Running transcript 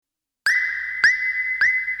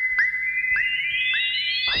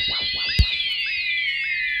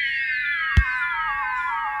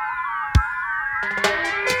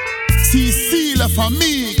CC, la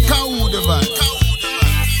famille, Kaou de Val.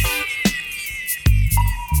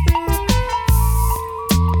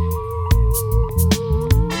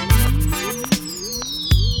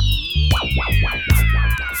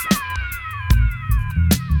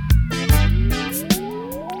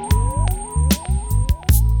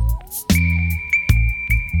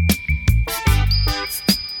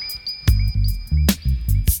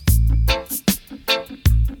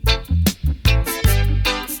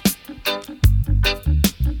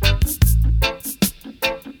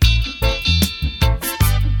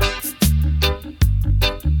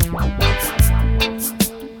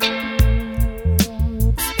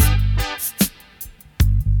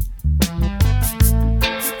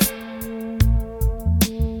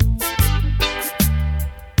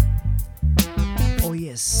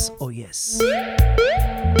 Oh yes.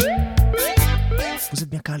 Vous êtes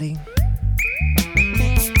bien calés?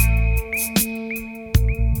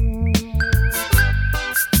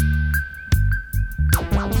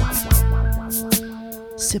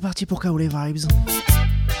 C'est parti pour Kaoulé Vibes.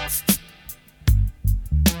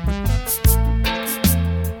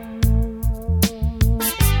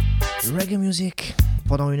 Reggae music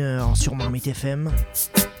pendant 1 heure sur Marmite FM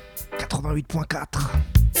 88.4.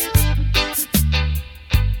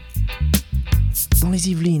 Dans les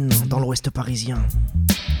Yvelines, dans l'ouest parisien.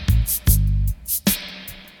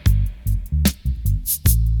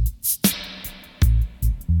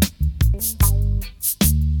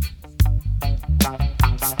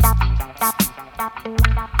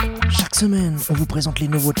 Chaque semaine, on vous présente les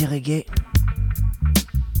nouveautés reggae.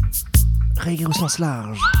 Reggae au sens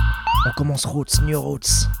large. On commence Roots, New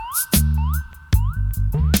Roots.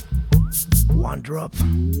 One Drop.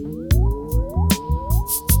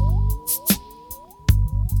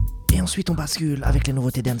 Et ensuite on bascule avec les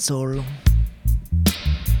nouveautés dancehall.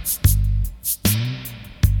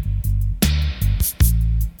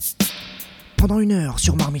 Pendant 1 heure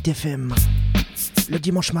sur Marmite FM, le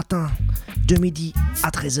dimanche matin, de midi à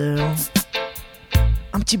 13h.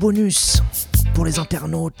 Un petit bonus pour les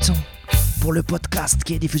internautes, pour le podcast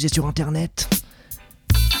qui est diffusé sur internet,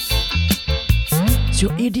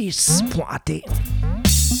 sur edis.at.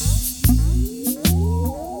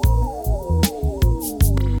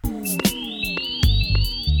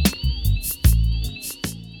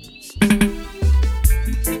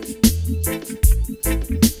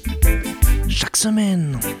 Chaque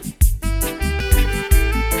semaine,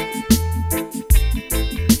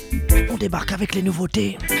 on débarque avec les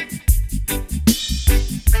nouveautés.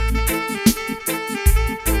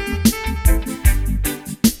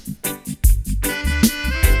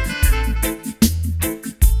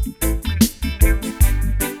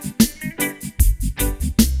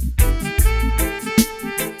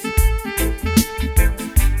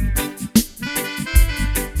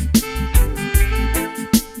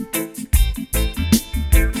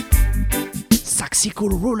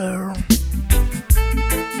 Cool Ruler.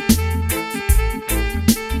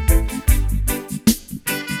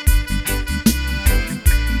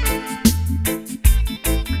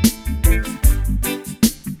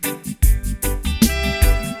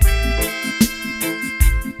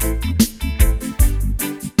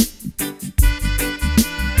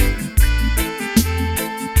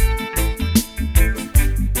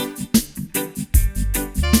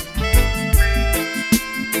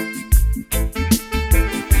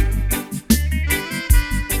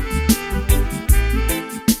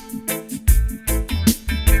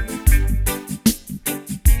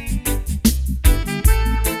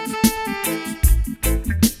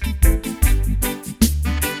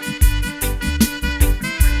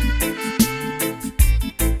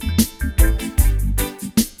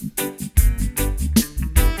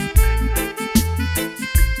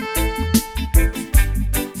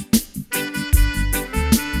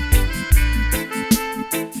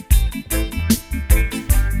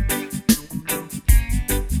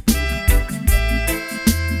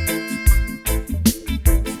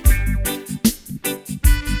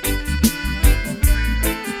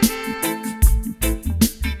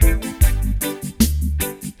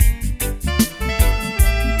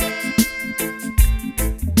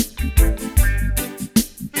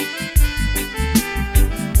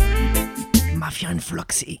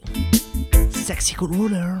 Floxy, Sexy Cool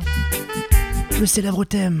Ruler, le célèbre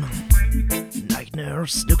thème Night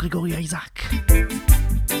Nurse de Gregory Isaac.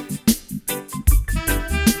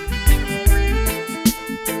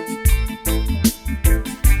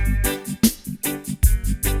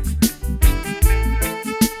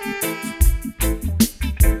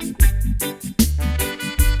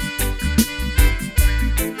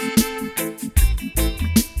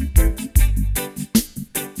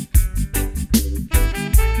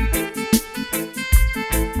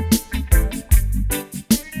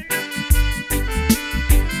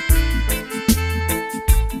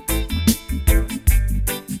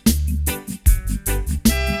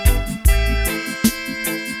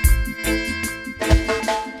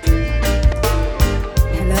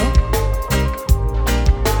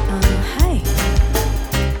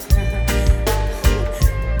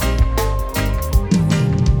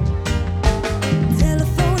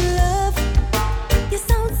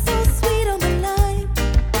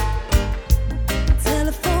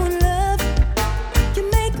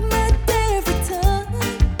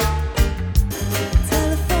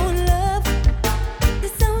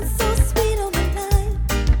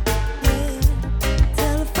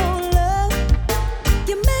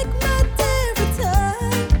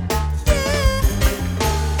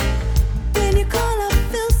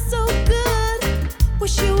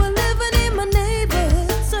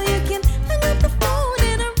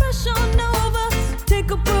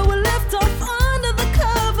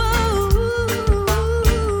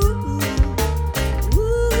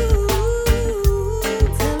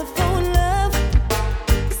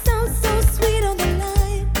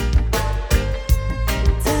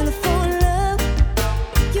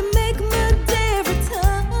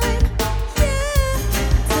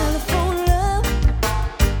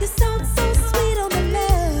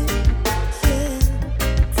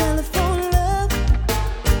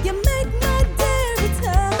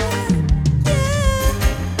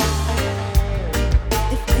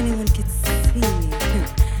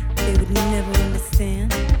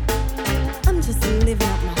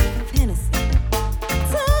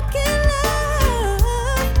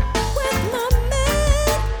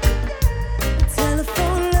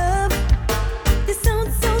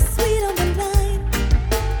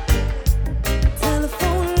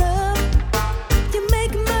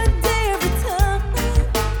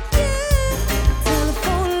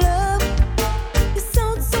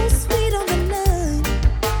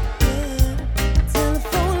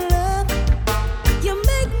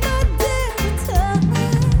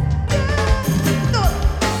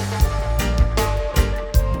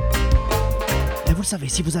 savez,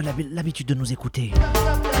 si vous avez l'habitude de nous écouter,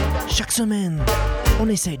 chaque semaine, on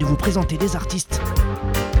essaye de vous présenter des artistes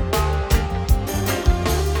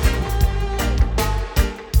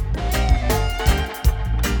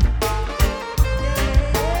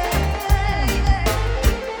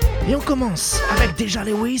et on commence avec Deja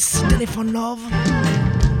Lewis, Telephone Love.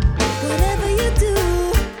 Whatever you do,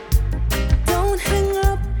 don't hang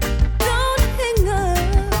up,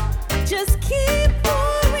 just keep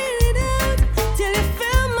pouring it out till you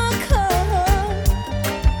fill my cup.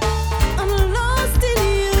 I'm lost in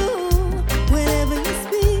you, whenever you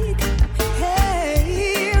speak,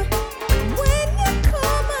 hey, when you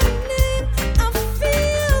call my name, I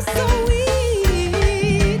feel so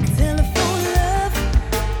weak. Telephone love,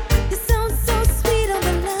 you sound so sweet on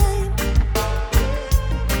the line.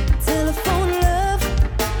 Telephone love,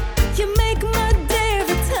 you make my day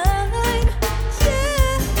every time.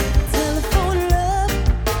 Yeah. Telephone love,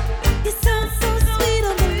 you sound so sweet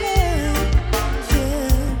on the line. Yeah.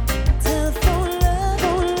 Telephone love.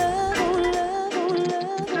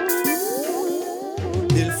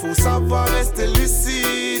 Il faut savoir rester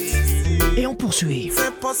lucide. Et on poursuit.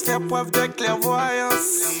 C'est pas se faire preuve de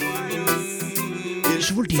clairvoyance.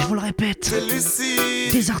 Je vous le dis, je vous le répète. C'est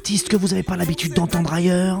lucide. Des artistes que vous n'avez pas l'habitude d'entendre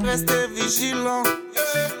ailleurs. Restez vigilant.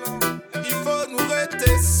 Il faut nous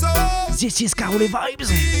rester solides. This is Carole Vibes.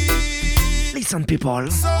 Listen people.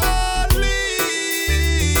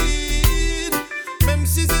 Même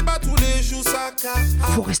si c'est pas tous les jours ça casse.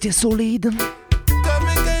 Faut rester solide.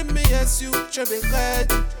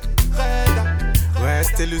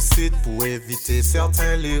 Restez lucide pour éviter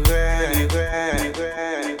certains lyraires.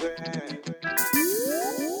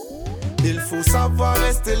 Il faut savoir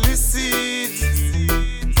rester lucide.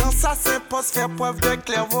 Quand ça s'impose, faire preuve de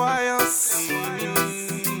clairvoyance.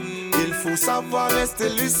 Il faut savoir rester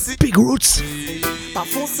lucide. Big Roots. Pas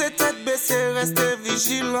foncer tête baissée, rester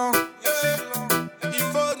vigilant. Il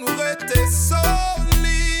faut nous rester solides.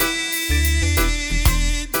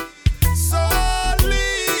 Solides.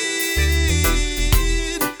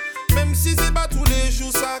 Même si c'est pas tous les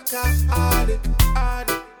jours ça casse. Allez.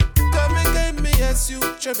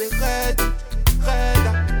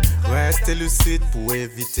 Restez lucide pour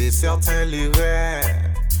éviter certains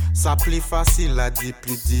lyraires. Ça plus facile à dire,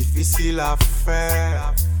 plus difficile à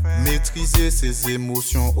faire. Maîtriser ses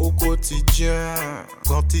émotions au quotidien.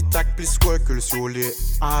 Quand il tac plus quoi que le soleil,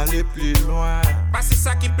 aller plus loin. Bah c'est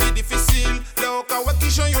ça qui est plus difficile. Là au cas où qui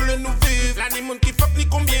j'en le nous vivre. Là ni monde qui fuck ni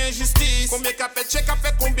combien injustice. Combien qu'a fait check a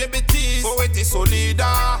fait combien bêtises. Faut être solide.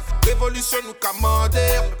 Révolution nous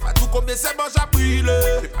commander. Pas tout combien c'est bon j'ai brûlé.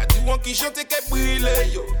 Pas tout on qui chante qu'est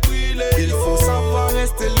brûlé. Yo brûlé. Il faut savoir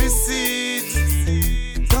rester lucide.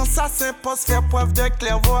 Quand ça s'impose, faire preuve de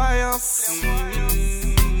clairvoyance.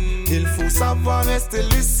 Il faut savoir rester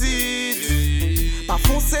lucide. Pas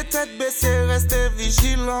foncer tête baissée, rester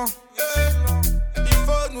vigilant. Il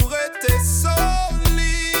faut nous rester solides.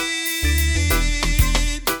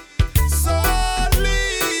 Solides.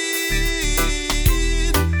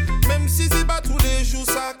 Même si c'est pas tous les jours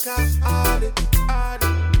ça casse. Allez.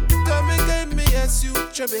 Demain game me yes you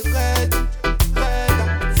chebe red.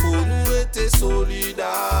 Faut nous rester solides.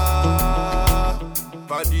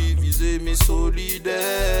 Pas diviser mais solidaires.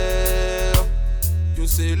 Yo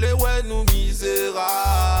c'est les ouais nous misérables.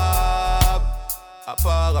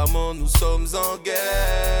 Apparemment nous sommes en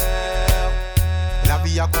guerre. La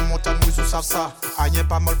vie a comme montagne, nous savent ça. Aïe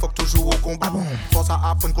pas mal, faut que toujours au combat. Ah bon? Force à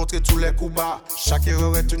apprendre contre tous les coups bas. Chaque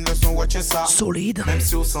erreur est une leçon, watch ça. Solide. Même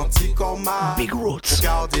si on sentit comme mal. Big Roots.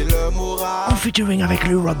 Gardez le moral. En featuring avec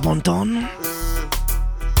le Rod Bonton.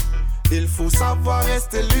 Il faut savoir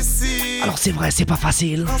rester lucide. Alors c'est vrai, c'est pas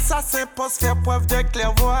facile. Quand ça s'impose, faire preuve de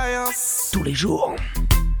clairvoyance. Tous les jours.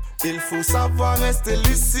 Il faut savoir rester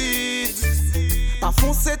lucide. Pas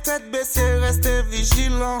foncer tête baissée, rester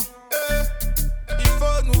vigilant. Il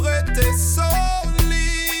faut nous rester solides.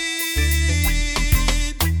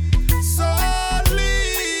 Solides.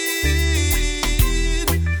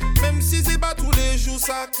 Même si c'est pas tous les jours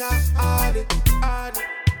ça casse. Allez.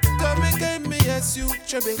 Demain game me yes you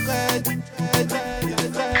chebe red.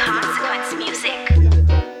 Consequence Music.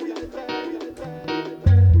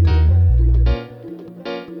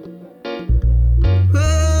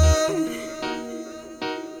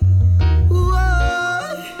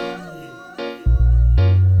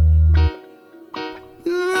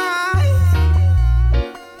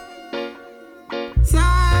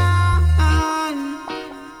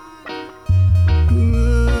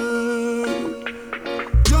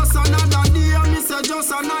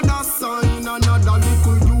 Just another sign, another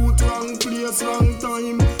little youth wrong place, wrong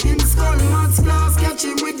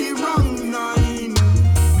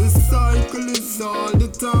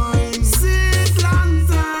time. Sit long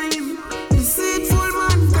time, deceitful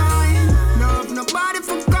mankind. Love nobody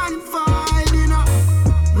for confide, you know.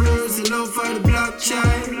 Where's the love for the black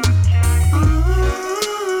child?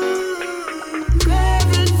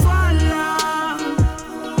 Craving for love.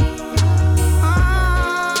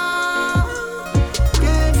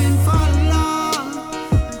 Craving for love.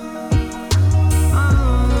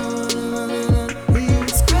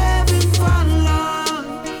 It's craving for love.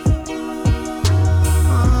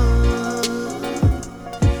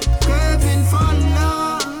 Craving for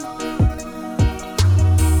love.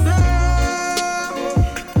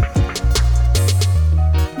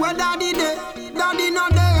 Well, daddy there, daddy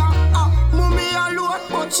not there. Mommy alone,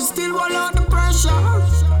 but she still want out the pressure.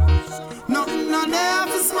 Nothing not there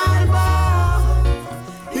for smile, boy.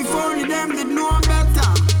 If only them did know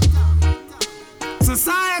better.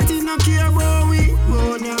 Society no care about we,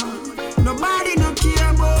 oh no. Nobody no care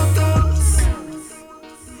about us.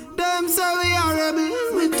 Them say we are rebel,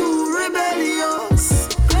 we too rebellious.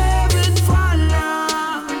 Craving for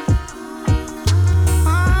love.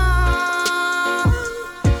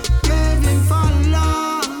 Craving for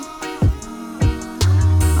love.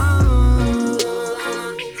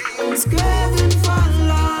 It's craving for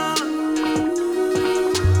love.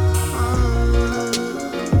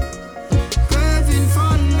 Craving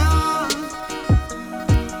for love.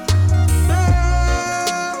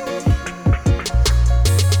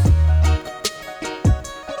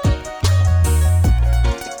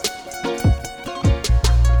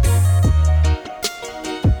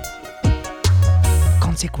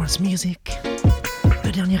 Consequence Music,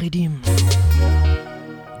 le dernier redeem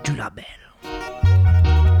du label.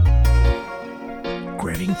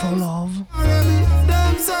 Craving for Love.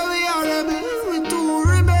 Them say we are rebel, we too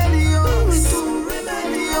rebellious. We too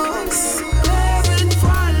rebellious. Craving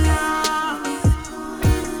for love.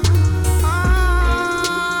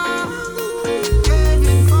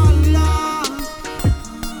 Craving for love.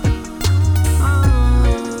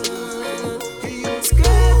 It's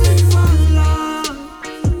craving for love.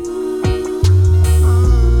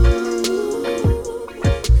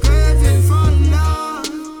 Craving for love.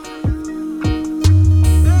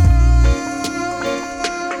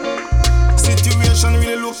 Situation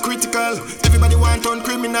really look critical. Everybody want turn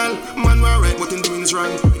criminal. Man want right, but in doing is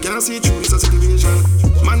wrong. You cannot see through this a situation.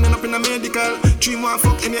 Man end up in a medical. Dream want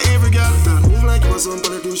fuck any every girl. Turn move like you was some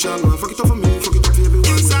politician. Man, fuck it up for me, fuck it up for everyone.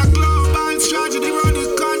 It's a global tragedy around the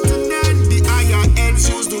continent. The higher heads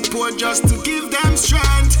use the poor just to give them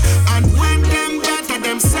strength. And when them better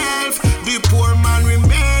themselves, the poor man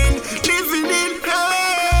remain living in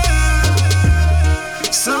hell.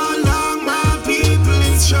 So long my people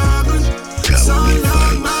in struggle. So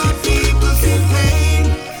long my people feel pain.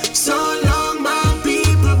 So long my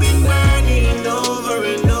people been burning over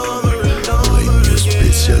and over and over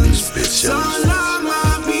again. So long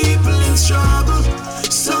my people in struggle.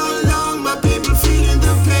 So long my people feeling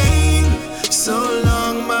the pain. So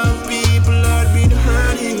long my people have been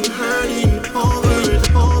hurting, hurting over and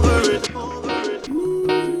over and over and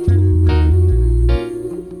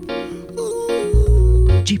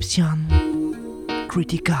Egyptian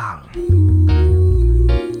Critical.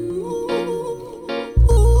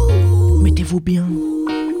 Mettez-vous bien.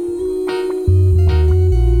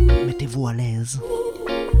 Mettez-vous à l'aise.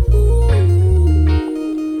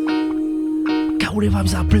 Kaoule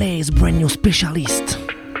Vibes are Blaze, brand new specialist.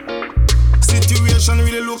 Situation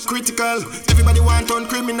really look critical. Everybody want turn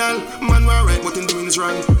criminal. Man want right, but in doing is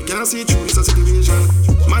wrong. You cannot see through this a situation.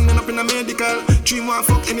 Man end up in a medical. Dream want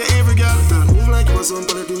fuck any every girl. Turn move like you was some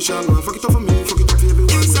politician. Man, fuck it up for me, fuck it up for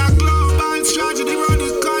everyone. It's a global tragedy around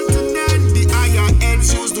the continent. The higher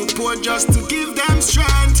heads use the poor just to give them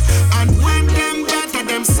strength. And when them better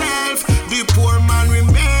themselves, the poor man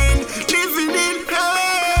remain living in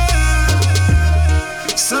hell.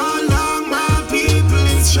 So long my people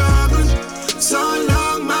in struggle. So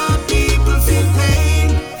long my people feel pain.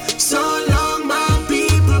 So long my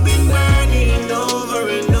people been burning over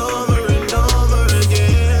and over and over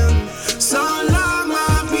again. So long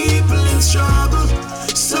my people in struggle.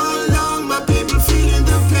 So long my people feeling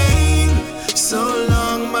the pain. So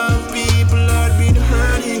long my people have been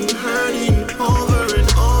hurting, hurting over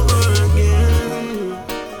and over again.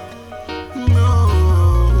 No.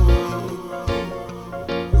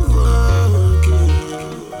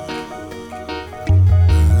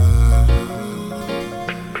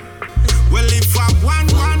 Well, if I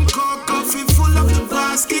want one cup coffee full of the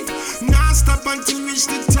basket, now stop until reach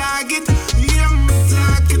the target. Yeah, me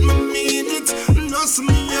talk it, me mean it. No, some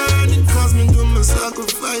me earn it, cause me do my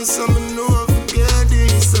sacrifice. I me know I forget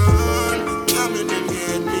this all. Yeah, me didn't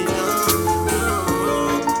get me now.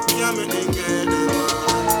 Yeah, me didn't get it all.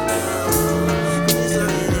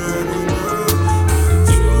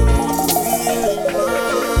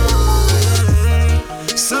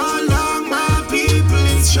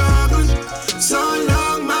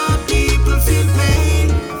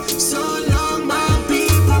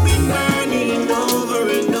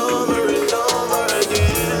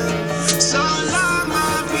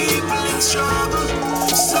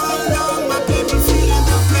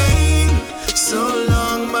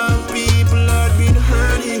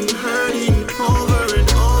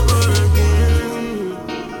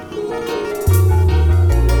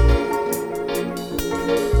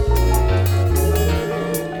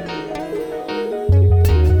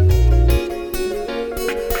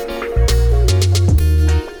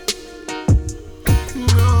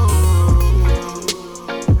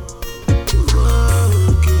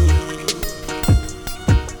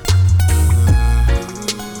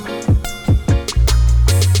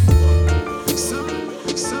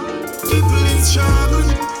 people in struggle.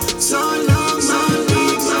 So long, so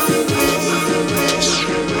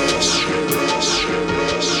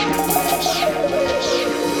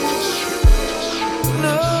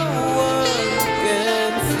No one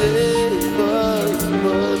can save us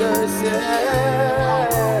but ourselves.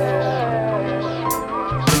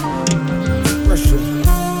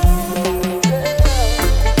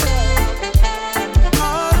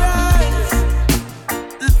 Alright,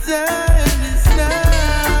 the time is now.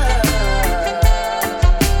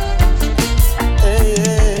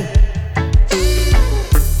 Hey.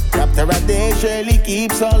 Chapter a day surely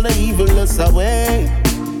keeps all the evilness away.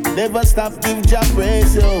 Never stop give Jah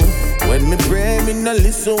praise, yo. When me pray, me no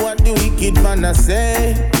listen what the wicked man a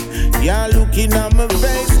say. Y'all looking at my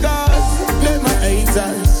face, cause them my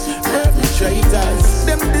haters, perpetrators.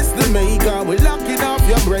 Them this the maker, we locking off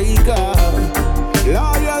your breaker.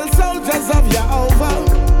 Loyal soldiers of your over.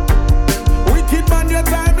 Wicked man, your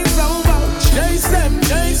time is over. Chase them,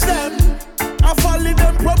 chase them. I follow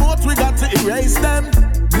them, promote, we got to erase them.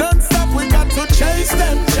 Non-stop, we got to chase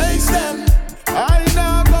them, chase them. I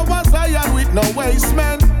know go a Zion with no waste,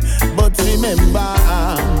 man. But remember,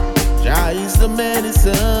 Jah is the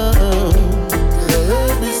medicine. The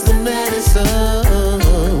herb is the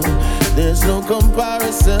medicine. There's no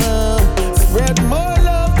comparison. Spread more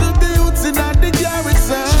love to the youths in the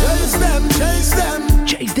garrison. Chase them, chase them.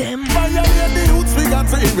 Chase them. Fire the youths, we got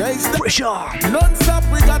to erase them. Pressure. Non-stop,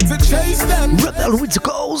 we got to chase them. Rebel with the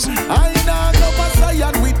cause. I know go a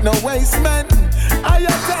Zion with no waste, man. I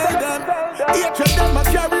tell them, each of them a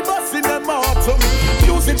carry bus in them autumn.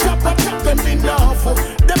 Use the chopper, chop them enough.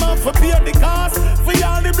 Them have to pay the cost for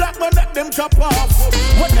all the black men that them chop off.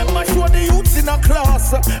 When them a show the youths in a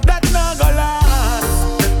class, that not go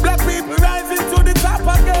last. Black people rising to the top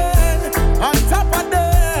again, on top of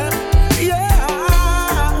them,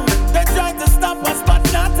 yeah. They try to stop us, but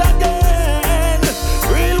not again.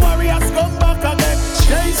 Real warriors come back again.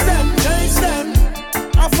 Chase them, chase them.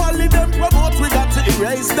 I follow them, promote, we got to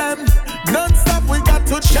erase them. Non-stop, we got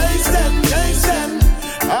to chase them, chase them.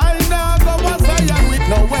 I know go a Zion with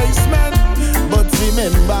no waste, man. But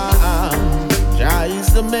remember, Jah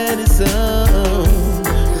is the medicine.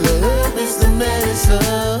 The herb is the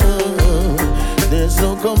medicine. There's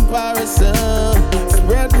no comparison.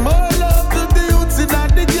 Spread more love to the youths in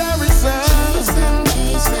the garrison. Chase them,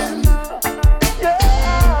 chase them.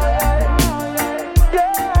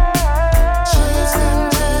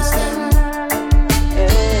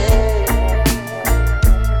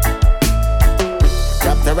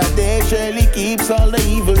 A day surely keeps all the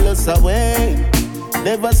evilness away.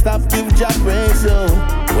 Never stop give Jah praise, yo.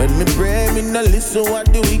 When me pray, me no listen what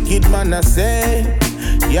the wicked man a say.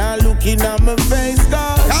 Y'all looking at my face,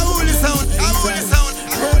 cause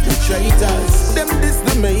perpetrators. Them this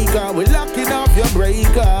the maker, we locking off your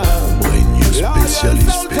breaker. When you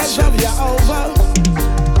specialist. Over.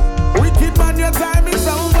 Wicked man, your time is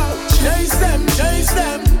over. Chase them, chase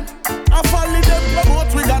them. I follow them,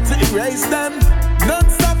 promote, we got to erase them.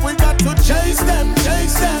 Non-stop, we got to chase them,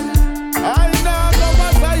 chase them. I know go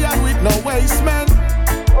a Zion with no waste, man.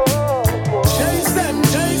 Chase them,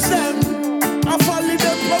 chase them. I follow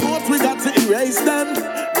them, promote, we got to erase them.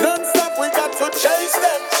 Non-stop, we got to chase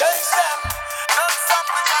them, chase them. Non-stop,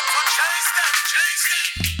 we got to chase them, chase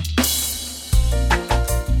them.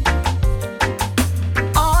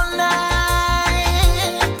 All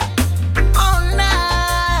night, all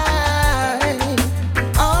night,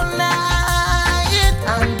 all night.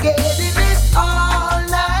 I'm getting it all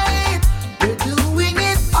night. We're doing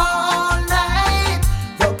it all night.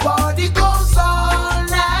 The party goes all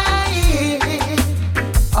night,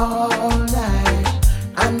 all night.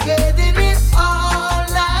 I'm getting it all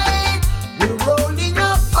night. We're rolling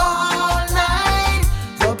up all night.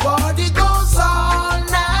 The party goes all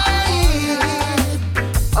night,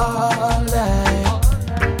 all night.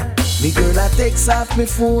 Me girl, I text off me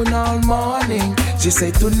phone all morning. She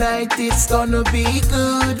said tonight it's gonna be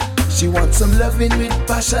good. She wants some loving with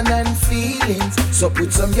passion and feelings. So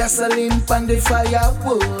put some gasoline on the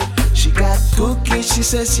firewood. She got cookies, she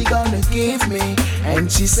says she gonna give me.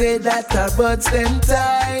 And she said that her buds them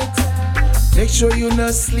tight. Make sure you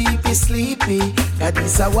no sleepy. That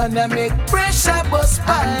is I wanna make pressure bust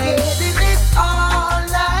by. I'm getting it all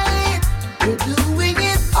night. You're doing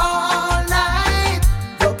it all night.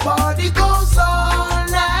 The party goes all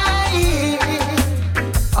night,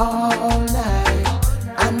 all night.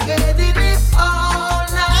 I'm getting it all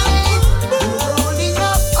night. You're rolling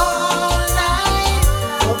up all night.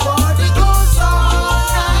 The party goes all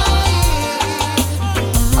night,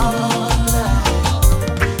 all night.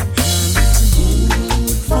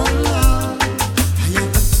 For love, I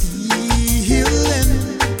have a feeling.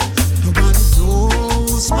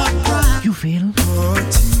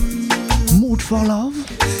 for love.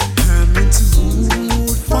 I'm into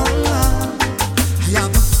mood for love. I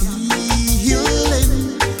have a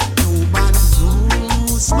feeling nobody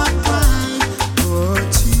knows my pride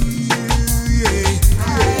but you. Yeah.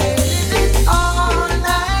 It all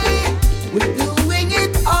night. We're doing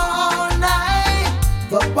it all night.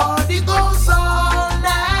 The party goes all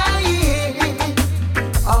night.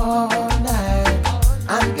 All night.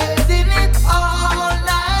 I'm getting it all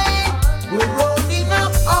night. We're rolling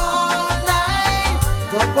up all night.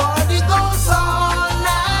 The party goes all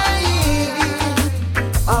night.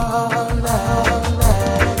 All night.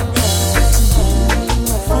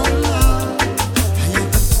 For love, I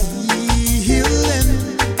have a feeling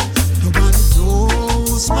nobody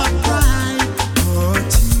knows my pride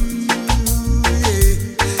but you. Yeah.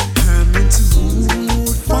 I'm into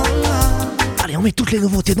mood for love. Allez, on met toutes les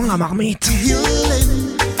nouveautés dans la marmite.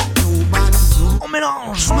 Feeling nobody knows On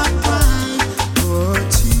mélange. my pride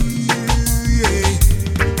but you. Yeah.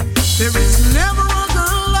 There is never a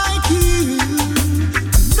girl like you.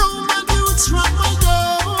 No matter what's wrong my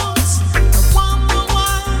goals. The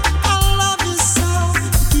one I love you so.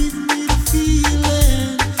 Give me the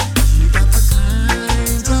feeling. You got the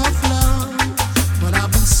kind of love what I've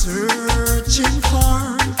been searching for.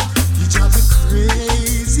 You drive me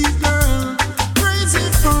crazy, girl. Crazy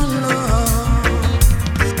for love.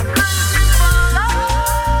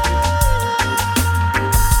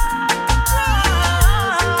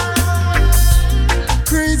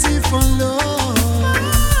 Crazy for love.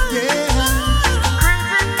 Yeah.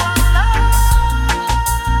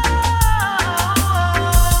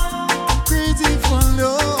 Crazy for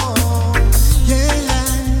love. Yeah.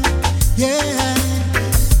 Yeah.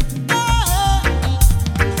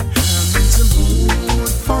 I'm into mood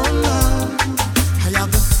for love. I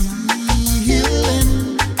have a feeling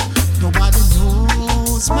nobody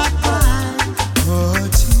knows my pride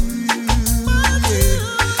but you. Yeah.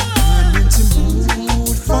 I'm into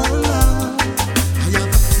mood for love. I have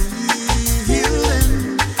a feeling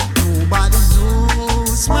nobody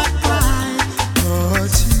knows my pride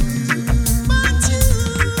but you.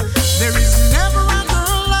 There is never a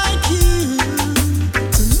girl like you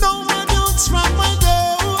to know my doubts from my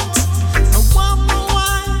doubts. The one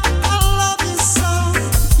I love you so.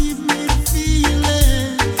 Give me the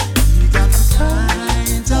feeling. You got the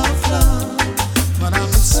kind of love what I've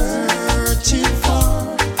been searching for.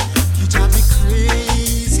 You drive me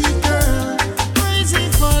crazy, girl. Crazy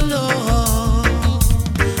for love.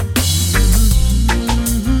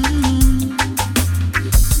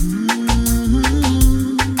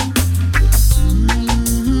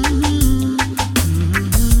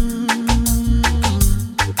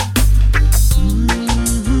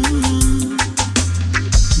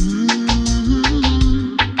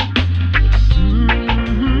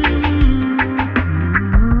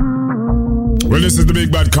 Well, this is the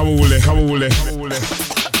big bad Kawule. Hey,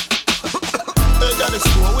 Daddy,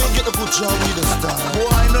 school, we get the good job with the star.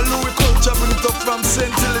 Boy, no Louis culture, bring it up from St.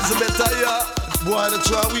 Elizabeth, yeah. Boy, the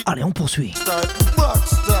job we Allez, on poursuit. start.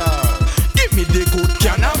 Rockstar. Give me the good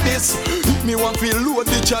cannabis. Me want feel load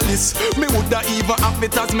the chalice. Me woulda even have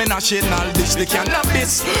it as me national dish. The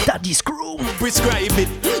cannabis Daddy Screw. prescribe it.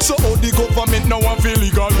 So how the government now want feel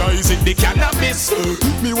legalize it. The cannabis.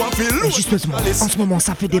 Me want feel Et load justement, the chalice. en ce moment,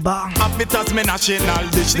 ça fait débat. Have it as me national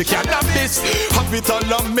dish. The cannabis. Have it all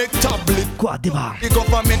and make tablet. Quoi, débat? The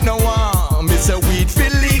government now want me say weed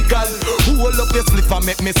feel legal. Hold up your spliff and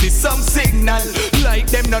make me see some signal. Like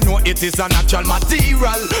them no know it is a natural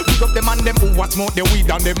material. Pick up them and them who want smoke the weed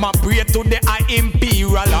and them a pray to the high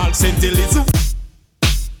imperial. All St. Elizabeth.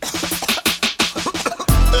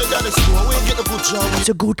 Hey, Daddy, school, we get the good job with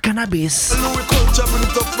Ce goût de cannabis. Louis culture, bring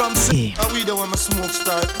it up from St. Yeah. And we the one my smoke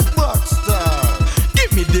start. Rockstar.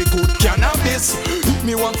 Give me the good cannabis.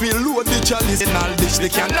 Me want feel load the chalice and all dish the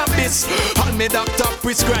cannabis. All me doctor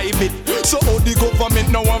prescribe it. So how the government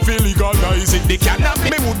now want feel legalize it. The cannabis.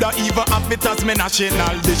 Me woulda even have it as me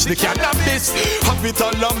national dish. The cannabis. Have it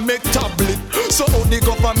all and make tablet. So how the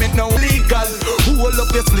government now legal. Hold up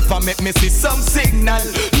your spliff and make me see some signal.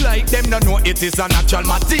 Like them no know it is a natural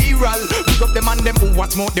material. Pick up them and them who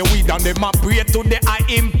want smoke the weed and them a pray to the high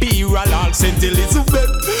imperial. All St. Elizabeth.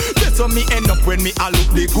 That's how me end up when me all look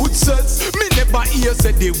the good sense. Me never hear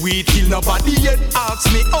say the weed kill nobody yet. Ask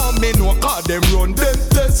me how me know cause them run them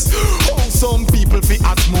tests. How some people fi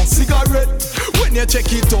a smoke cigarette. When you check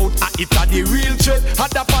it out, it a the real threat.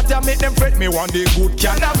 At the party make them fret. Me want the good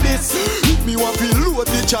cannabis. Me want fi load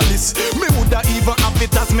the chalice. Me woulda even have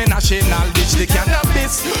it as me national dish. The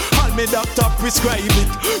cannabis. All me doctor prescribe it.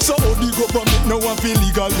 So how the government now want fi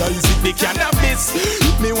legalize it. The cannabis.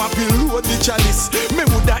 Me want fi load the chalice. Me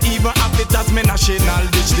woulda even have it as me national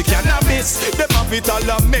dish. The cannabis. X. Them have it all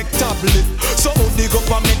a make tablet. So dig up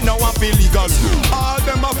and make now a feel legal. All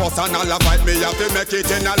them a fuss and all a fight. Me have to make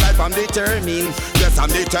it in a life. I'm determined. Yes, I'm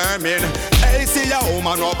determined. Hey, see a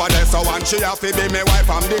woman over there, so and she have to be my wife.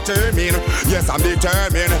 I'm determined. Yes, I'm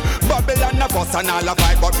determined. Babylon a fuss and all a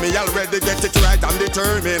fight, but me already get it right. I'm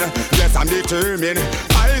determined. Yes, I'm determined.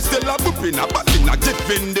 I still a booping a batting a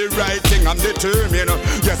dipping the right thing. I'm determined.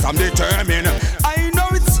 Yes, I'm determined. I know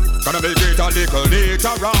it's gonna be great a little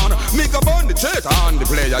later on. Me go burn the traitor on the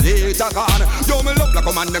player later gone. Yo, me look like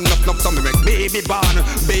a man, them knock so me make baby born.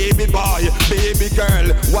 Baby boy, baby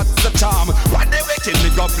girl, what's the charm? When they waking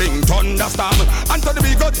me go fling thunderstorm. And to the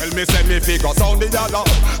big go tell me say me figure sound the alarm.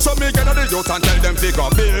 So me get on the youth and tell them figure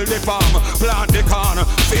build the farm, plant the corn,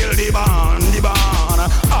 fill the barn, the barn.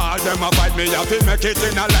 All them a fight me have to make it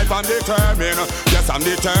in a life. I'm determined, yes I'm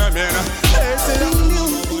determined. Hey, see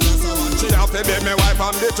she have to be my wife,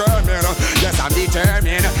 I'm determined. Yes, I'm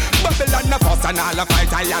determined. Babylon the fuss and all the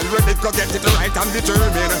fight. I already go get it right, I'm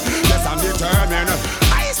determined. Yes, I'm determined.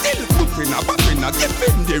 I still whooping a bopping a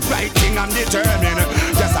giving the right thing, I'm determined.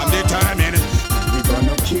 Yes, I'm determined. We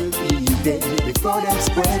gonna kill Eden before them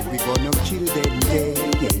spread. We gonna kill them dead,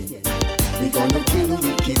 yeah. We gonna kill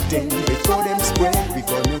wicked them before them spread. We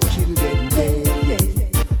gonna kill them dead, yeah.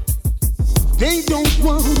 They don't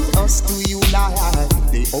want us to unite.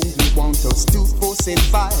 They only want us to fuss and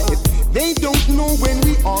fight. They don't know when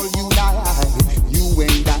we all unite. You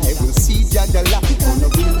and I will see the light. We gonna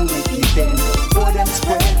kill wicked them before them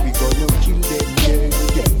spread. We gonna kill them, yeah,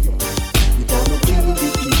 yeah. We gonna kill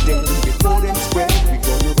wicked them before them spread. We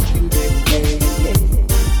gonna kill them, yeah, yeah.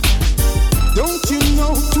 Don't you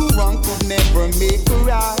know two wrong could never make a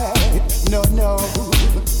right? No, no.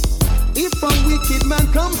 If a wicked man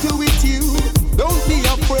come to with you, don't be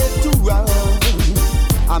afraid to run.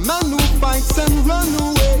 A man who fights and run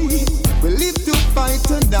away will live to fight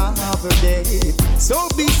another day. So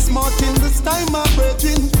be smart in this time, my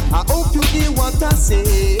brethren. I hope you hear what I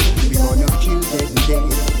say. We gonna kill them dead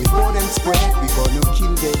before them spread. We gonna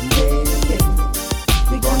kill them dead.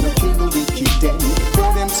 We gonna kill the wicked dead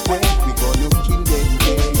before them spread. We gonna kill them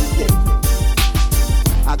dead.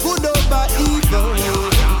 A good over evil.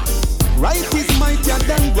 Right is mightier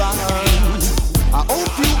than right. I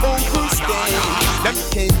hope you understand. Them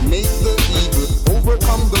can't make the evil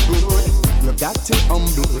overcome the good. You got to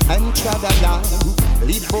humble and tread along.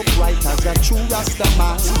 Live upright as a true Rasta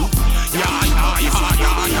man.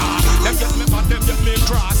 Them get me mad, them get me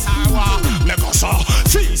cross. I want me go so.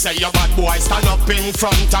 Feel say you bad boy, stand up in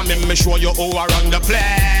front of me. Me show you who around the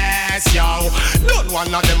place, yo. Don't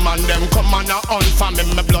one of them and them come on a hunt for me.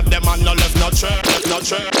 Me blood them and no left, no trace, no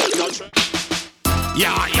trace, no trace.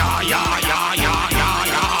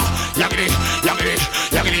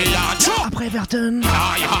 Après Everton,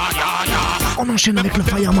 on enchaîne avec le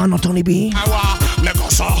Fireman en Tony B.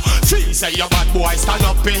 Feel say you bad boy, stand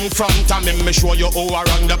up in front of me. Me show you who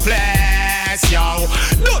around the place, yo.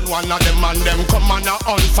 Don't one of them and them come on a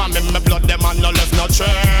hunt for me. Me blood them and no left no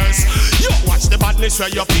trace. You watch the badness where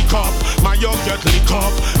you pick up. My young get lick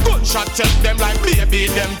up. Gunshot take them like baby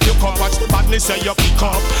them pick up. Watch the badness where you pick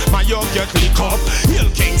up. My young get lick up. Hill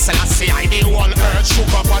King Selassie I the whole earth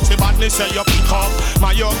shook up. Watch the badness where you pick up.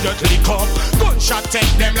 My young get lick up. Gunshot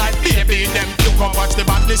take them like baby them pick up. Watch the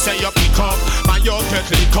badness where you pick up. My young get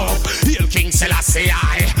lick up. Hill King Selassie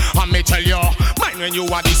I me tell you, mind when you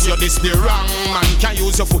are this, you this the wrong man. Can't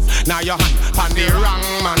use your foot, now your hand on the wrong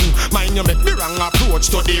man. Mind you make the wrong approach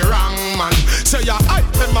to the wrong man. Say your eye,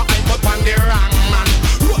 then my eye but on the wrong man.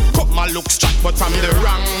 Run cut my look straight but from the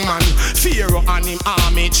wrong man. Pharaoh and him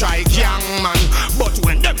army try gang man. But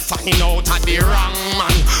when them find out at the wrong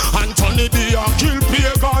man, Anthony B a kill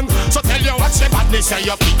pagan. So tell you what's the badness say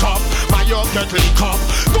you pick up. My you get lick up.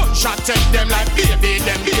 Gunshot take them like baby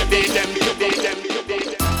them, baby them, baby them.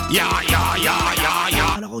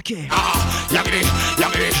 Alors ok.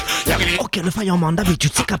 Ok, le Fireman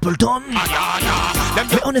d'habitude c'est Capleton. Mais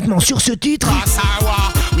honnêtement sur ce titre,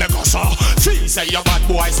 Feel say you bad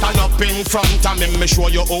boy, stand up in front of me. Me show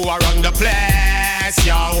you who around the place,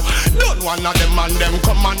 yo. Don't one of them and them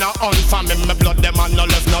come on a hunt for me. Me blood them and no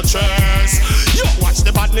left no trace. You watch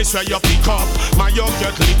the badness where you pick up. My you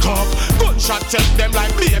get lick up. Gunshot take them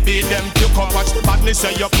like baby them pick up. Watch the badness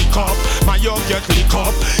where you pick up. My you get lick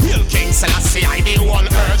up. Hill King Selassie I the whole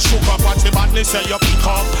earth shook up. Watch the badness where you pick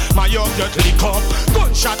up. My you get lick up.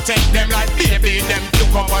 Gunshot take them like baby them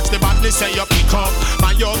pick up. Watch the badness where you pick up.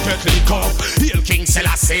 My you get lick up. Hill King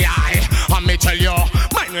Selassie I me tell you,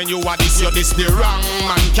 mind when you are this, you this the wrong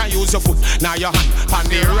man. Can't use your foot, now your hand on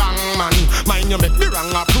the wrong man. Mind you make the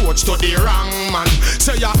wrong approach to the wrong man.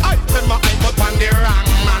 Say your eye, then my eye but on the wrong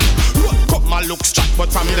man. Run cut my look straight but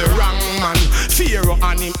from the wrong man. Pharaoh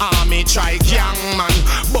and him army try gang man,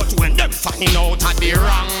 but when them find out at the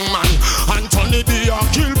wrong man, Anthony B a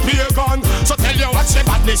kill pagan. So tell you what's the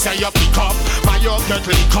badness say you pick up, my you get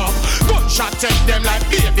lick up. Gunshot take them like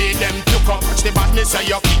baby them took up. Watch the badness say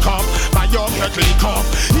you pick up, my you get lick up.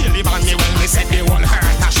 He live on me well, me said the whole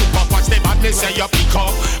heart I shook up. Watch the badness say you pick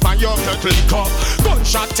up, my you get lick up.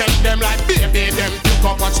 Gunshot take them like baby them took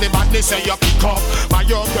up. Watch the badness say you pick up, my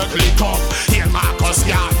you get lick up. Here Marcus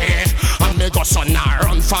Garvey, and me go son nah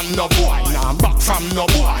run from no boy, nah back from no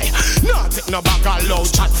boy. Nah take no back a low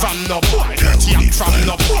chat from no boy. Dirty act from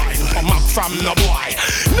no boy, come up from no boy.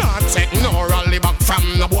 Nah take no rally back from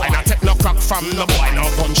no boy. Nah take no crack from no boy, no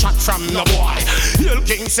gunshot from no boy. Hill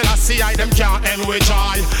King Selassie, I them can't end with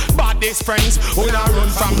joy. Baddest friends, we nah run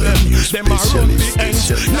from them. Them a run the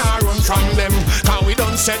ends, nah run from them. Cause we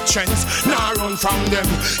don't set trends, nah run from them.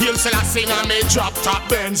 Hill Selassie, nah me drop top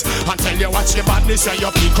bends. And tell you watch the badness say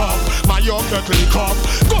you pick up, my you get lick up.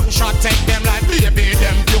 Gunshot take them like baby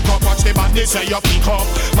them pick up. Watch the badness say you pick up,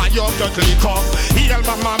 my you get lick up. Hill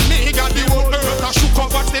mama me got the whole earth a shook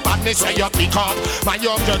up. Watch the badness say you pick up, my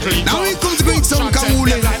you get lick up. Now we come to bring some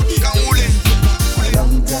Kamule.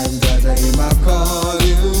 Long time that I hear my call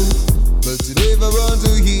you, but you never want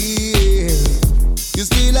to hear. You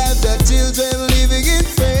still have the children living in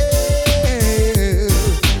fear.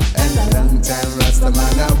 And a long time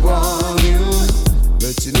Rastaman I warn you,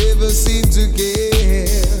 but you never seem to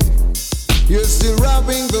care. You're still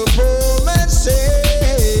robbing the poor man's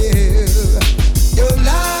share. Your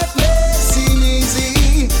life may seem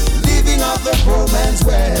easy, living off the poor man's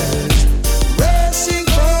wealth, rushing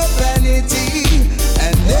for vanity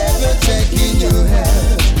and never checking your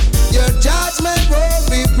health. Your judgment won't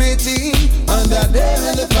be pretty, on the day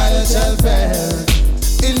when the fire shall fall.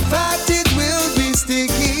 In fact, it will be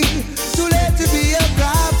sticky, too late to be a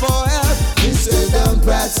cry for help. Mr.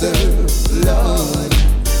 Downpasser, Lord,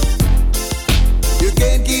 you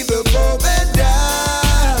can't keep the poor man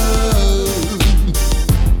down.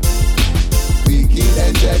 Wicked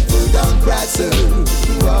and dreadful Downpasser,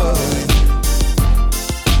 Lord.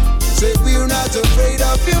 Say we're not afraid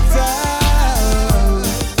of your frown.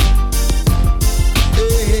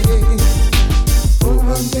 Hey,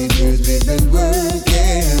 400 years we've been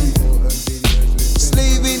working,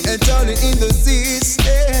 slaving and turning in the system.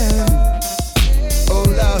 Oh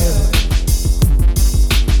Lord,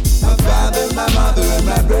 my father, my mother, and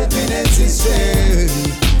my brethren and sisters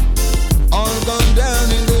all gone down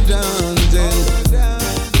in the dungeon.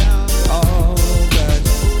 Oh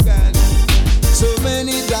God, so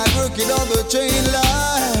many died working on the train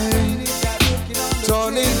line,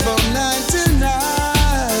 turning from 9 to 9.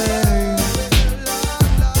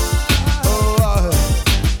 Oh,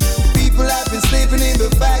 people have been sleeping in the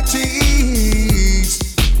factories,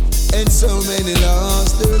 and so many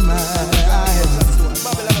lost their minds.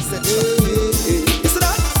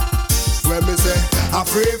 When me say a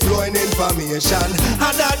free flowing information,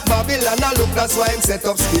 and that Babylon a look, that's why him set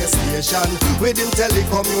up space station with him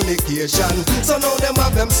telecommunication. So now them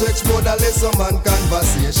have them switchboard and listen man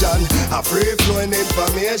conversation. A free flowing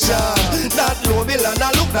information, that Babylon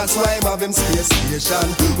a look, that's why him have him space station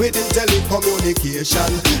with him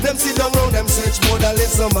telecommunication. Them sit down round them switchboard and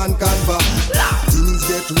listen man conversation. Things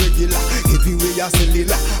get regular everywhere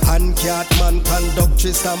cellular, and cat man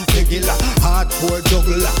conductress and regular, hardcore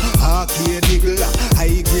juggler, arcade diggler,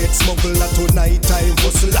 high grade smuggler to night time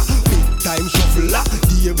hustler, big time shuffler,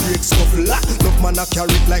 day break scuffler. Look man a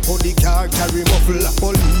carry it like how the car carry muffler.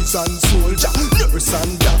 Police and soldier, nurse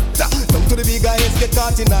and doctor, down to the big guys get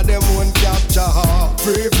caught in a them own capture.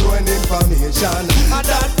 Free flowing information, and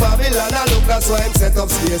that Babylon a look, that's why him set up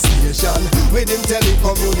space station with him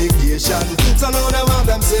telecommunication. So now them have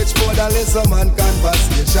them switchboard and listen man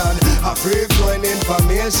conversation. A free flowing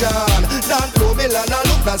information, that Babylon a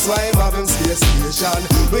look, that's why him have him space station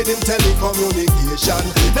with him telecommunication.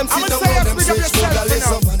 Them sit down on them switchboard and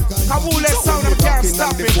listen man conversation. So when me talking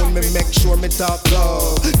on the phone, me make sure me talk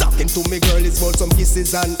loud. Talking to me girl is about some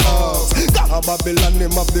kisses and hugs. Got a Babylon,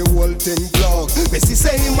 him have the whole thing plugged. Messi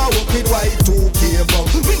say him a work with Y2K bug.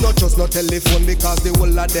 Me not trust no telephone because the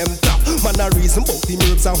whole of them tap. Man a reason bout the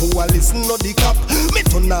herbs and who a listen no the cop. Me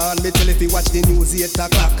turn on me tell if you watch the news 8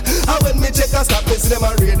 o'clock. And when me check a stop, me see them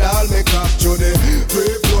a raid all me crap through the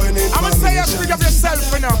free flowing information. I'ma say you speak of yourself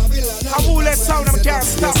you know. I will let sound them can't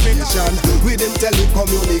stop me. With them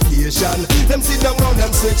telecommunication, them sit down round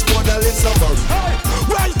them switchboard and listen about. Hey,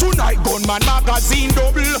 well tonight gunman magazine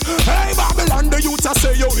double. Hey Babylon, the youth a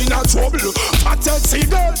say you in a trouble. Fathead see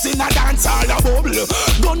girls in a dance all a bubble.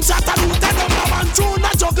 Gunshot a loot and them a man tune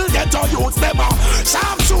a juggle. Get a youth them a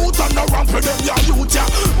sharp shoot on the ramp with them ya youth ya.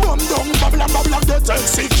 Bum down Babylon get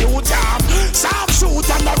execute ya. Sharp shoot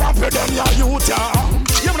and the rap with them ya youth ya.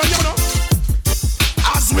 You know.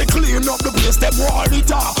 As we clean up the place, them wall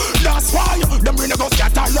it up. That's why them really go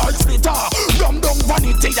scatter like splitter. Dumb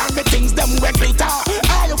vanity and the things them we glitter.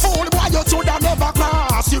 Hey, fool boy, you should have never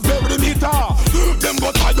cross. You bury the meter. Them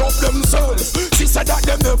go tie up themselves. She said that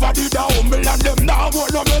them never did a humble and them now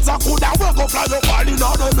want no mess. I could have work up like a fall in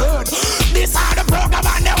all them head. This are the program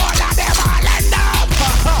and the whole of them all end up.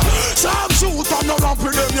 Some shoot and no rap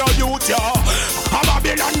with them your youth ya. A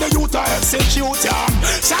Babylon the youth a execute ya.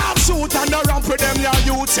 Some shoot and no rap with them your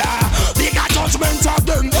youth ya. Bigger judgment of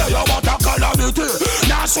them they about a calamity.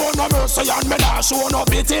 Nah show no mercy and me nah show no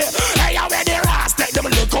pity. Hey you where the rats take them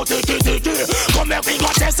lick out tiki. Come here we go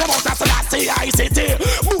test them out as last city.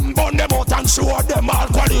 Boom burn them out and show them all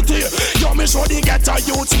quality. Yo me show the ghetto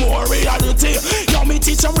youth more reality. Yo me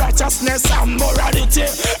teach them righteousness and morality.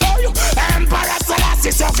 Hey Emperor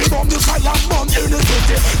Selassie say fi bomb the fire bomb in the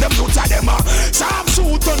city. Them youths a them a sharp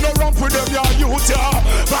shoot and no run with them ya youth ya.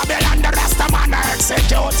 Babylon the Rasta man a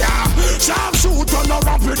execute ya. Sharp shoot and no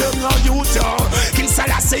run with them ya youth ya. King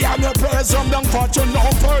Selassie I'm your praise from them fortune no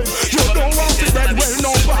pain. You don't want to dead well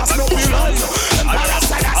no pass no behind. Emperor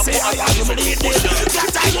Selassie I am the leader.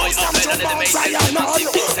 That I use them to bounce I am not.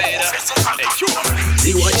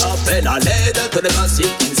 Si vuoi appena l'aide, te ne passi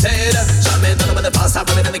in sede. Jamais dans le monde passe à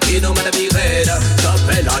parler d'un qui nous mène à virer.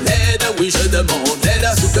 J'appelle à l'aide, oui je demande l'aide.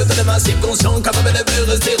 Sous que te ne massif conscient, capable de plus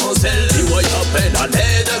rester en selle. Si vuoi appelle à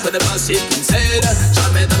l'aide, te ne passi in sede.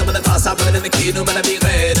 Jamais dans le monde passe à parler d'un qui nous mène à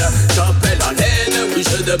virer. J'appelle à l'aide, oui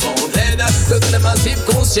je demande l'aide. Que te ne massif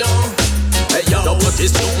conscient. Hey yo, la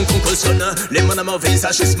question qu'on cautionne, les mots à mauvais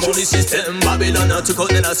agissements du système Babylone, tu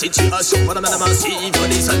connais la situation, pendant la massive,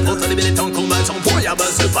 les seuls pour les militants combattants, pour y avoir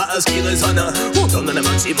ce base qui résonne. On donne le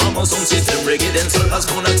maximum en son système reggae dancehall parce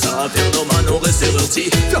qu'on a que ça à faire, nos mains, on reste revertis.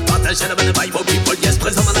 Faire partager la bonne vibe au people, yes,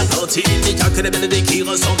 présent dans la partie. Il n'y a que des mélodies qui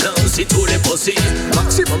ressemblent ainsi tous les possibles.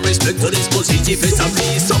 Maximum respect de dispositif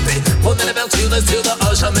établi, stoppé. Prenez la vertu, restera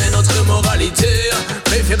à jamais notre moralité.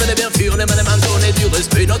 Préférez les bien fuir, les mains donner du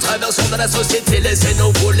respect, notre aversion dans la société,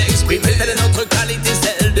 laissez-nous vous l'exprimer. Telle est notre qualité,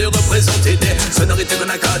 celle de représenter des sonorités qu'on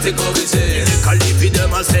a catégorisées. Les qualifient de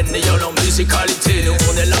malsaines, ayant leur musicalité. Nous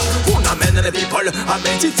on est là, on amène les people à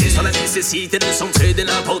méditer sur la nécessité de s'entraider.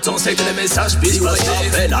 L'important c'est que les messages puissent passer.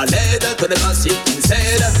 J'appelle à l'aide, que les massifs qui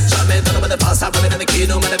cèdent. Jamais dans le monde passe à parler d'un qui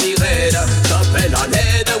nous mène à virer. J'appelle à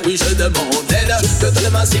l'aide, oui je demande l'aide. Que tous les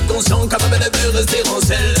massifs conscients capables de plus rester en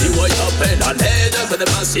selle. Si oui j'appelle à l'aide, que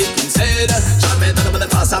les massifs qui cèdent. Jamais dans le monde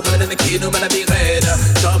passe à parler d'un qui nous mène à virer.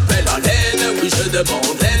 J'appelle à l'aide, oui je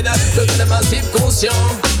demande l'aide. Que tous les massifs conscients.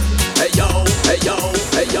 Hey yo, hey yo,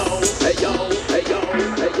 hey yo, hey yo, hey yo,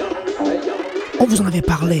 hey yo, hey yo. On vous en avait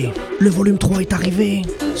parlé, le volume 3 est arrivé.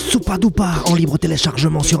 Soupa Doupa en libre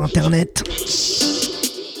téléchargement sur internet.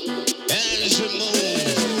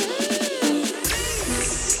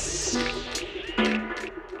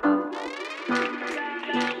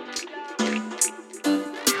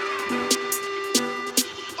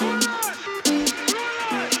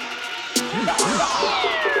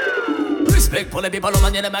 Pour les people, on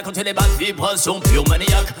manie les mains quand tu les bats, vibration pure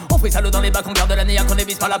maniaque. On freestyle dans les bacs, on garde la niaque, on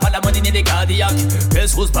évite pas la monnaie ni des cardiaques.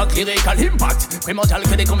 Qu'est-ce rouge, pas lyrical impact. Primordial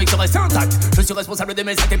que les convictions restent intactes. Je suis responsable de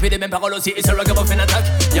mes actes et puis des mêmes paroles aussi. Et c'est le gars qui fait l'attaque.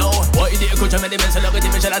 Yo, ouais, il dit écoute, jamais des mêmes, c'est leur rythme,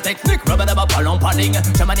 j'ai la technique. Rubber d'abord, pas l'empaling.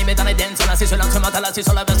 J'aime animer dans les dances, on assis sur l'instrumental, assis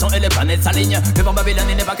sur la version et les planètes s'alignent. Devant Babylone,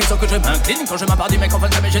 il n'est pas question que je m'incline. Quand je m'appare du mec, en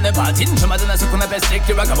fait, jamais je ne patine. Je m'adonne à ce qu'on appelle strict,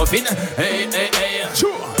 du ragamuffin. Hey, hey, hey,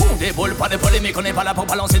 on déboule, pas de polémique, on n'est pas là pour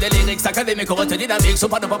balancer des lyrics académiques. Dynamique, so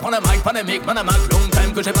pas de pas prendre un mic, pandémique, man a Mac, long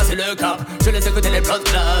time que j'ai passé le cap. Je laisse écouter les plots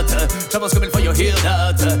plates. J'avance comme il faut, you hear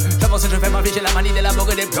that. J'avance et je fais ma vie, j'ai la manie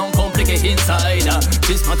d'élaborer des plans compliqués inside.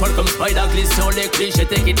 Glisse ma toile comme Spider, glisse sur les clichés,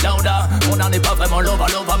 take it louder. On n'en est pas vraiment l'ova,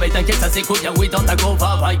 mais t'inquiète, ça s'écoute bien, oui, dans ta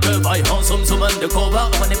gova. Vaille que vaille, on somme souvent de cova.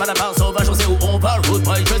 On n'est pas la part sauvage, on sait où on va. Route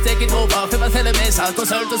boy, je sais qu'il faut pas. Fais passer le message, ton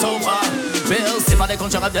seul te sauvera. Mais c'est pas des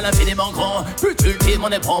comptes, je rêve de l'infiniment grand. But ultime, on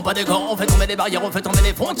ne prend pas de gants. On fait tomber des barrières, on fait tomber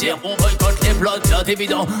les frontières. On boycotte les plots, c'est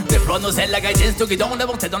évident. Déploie nos ailes, la guidance, tout guidon. On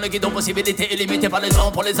avance dans le guidon, possibilité illimitée par les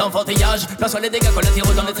temps pour les enfantillages. Perçois les dégâts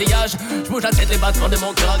collatéraux dans le triage. Je bouge la tête, les battements de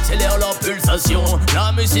mon cœur accélèrent leur pulsation.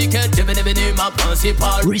 La musique est devenue ma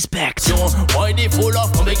principale Respect. Why the full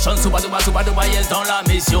of conviction, super duper, yes, dans la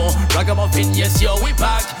mission. Ragamuffin, yes, yo, we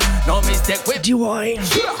back. No mistake, we D-Wine.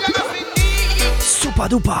 Soupa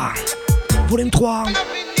Doupa. Volume 3.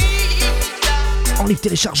 En libre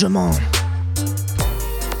téléchargement.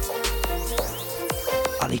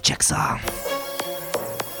 Allez, check ça.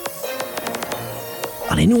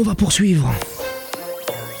 Allez, nous on va poursuivre.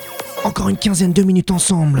 Encore une quinzaine de minutes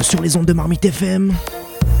ensemble sur les ondes de Marmite FM.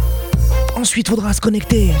 Ensuite, faudra se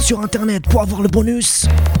connecter sur internet pour avoir le bonus.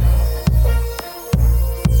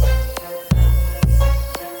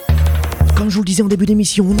 Comme je vous le disais en début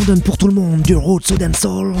d'émission, on en donne pour tout le monde du roots au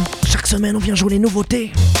dancehall. Chaque semaine, on vient jouer les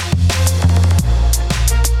nouveautés.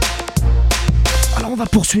 Alors on va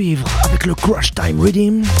poursuivre avec le Crush Time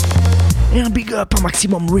Rhythm et un big up, un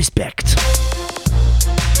maximum respect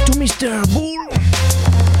to Mr. Bull.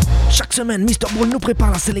 Chaque semaine, Mr. Bull nous prépare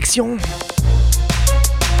la sélection.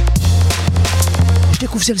 Je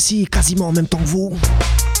découvre celle-ci quasiment en même temps que vous.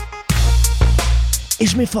 Et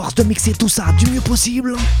je m'efforce de mixer tout ça du mieux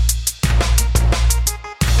possible.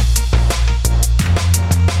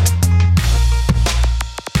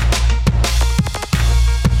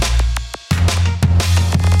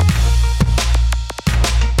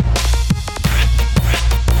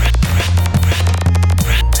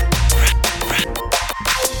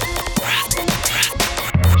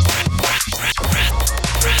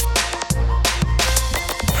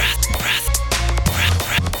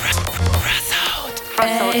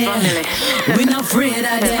 We not afraid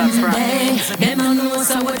of them, them no know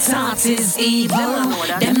so we thought is evil.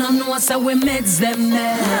 Them no know so we meds them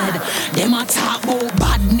dead. Them a talk about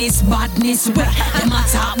badness, them a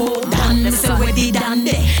talk about done, me say we did and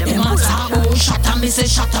they. Them a talk about shatter, me say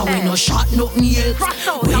shatter, we no shot nothing yet.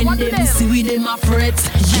 When them see we them a fret,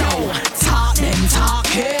 yo, talk them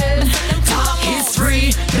talking. Talk is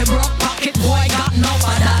free, the broke pocket boy got no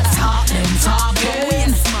for that. Talk them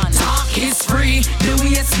talking. Talk is free, the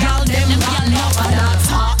waist girl them got no for that.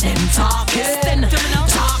 Talk them talking.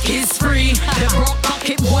 Talk is free, the broke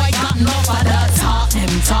pocket boy got no for that. Talk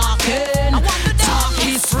them talking. Talk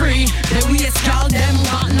is free, the waist girl them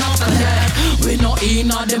got no for that. We no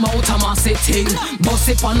in or them out of my sitting. Bust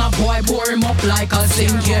it on a boy, bore him up like a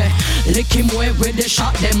zinc, yeah. Lick him away with the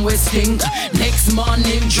shot, them we stink. Next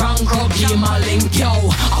morning, drunk, rub him a link, yo.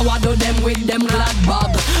 I want do them with them glad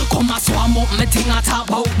bag. Come a swam up, me ting a talk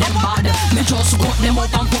about them bad. Me just cut them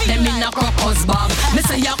out and put them in a crocus bag. Me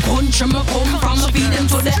say a country me come from, me feed them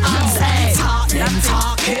to the hands. Hey, talk them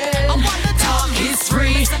talking. Talk is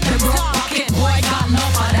free. The broke pocket boy got no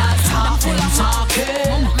for that. Talk them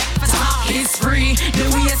talking. Talk is free. The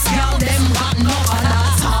waist girl them got no for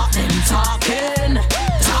that. Talk them talking.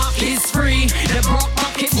 Talk is free. The broke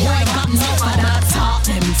pocket boy got no for that. Talk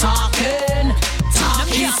them talking. Talk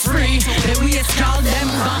is free. The waist girl them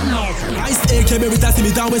got no. Ice AK baby see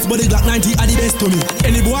me down west, but the Glock 90 are the best to me.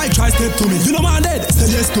 Any boy try step to me, you know man dead, say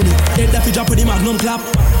yes to me. Head that fi drop with the magnum clap,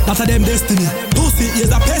 that's a them destiny. Pussy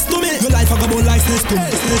is a pest to me, your life a go like cess to me.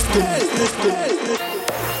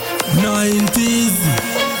 90s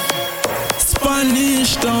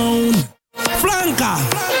Spanish Town Flanker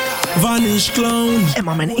Vanish Clown and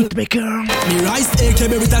my man Hitmaker. Me rise AK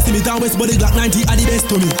baby see me down west, but the Glock 90 are the best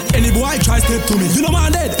to me. Any boy try step to me, you know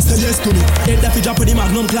man dead, say yes to me. Head that fi drop with the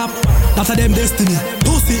magnum clap, that's a them destiny.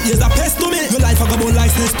 Pussy is a pest to me, your life a go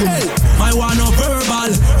like cess to me. My one no verbal,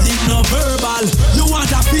 it no verbal. You want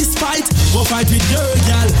a fist fight, go fight with your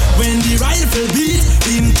girl. When the rifle beat,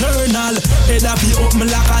 internal. Head that fi open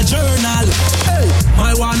like a journal. Hey,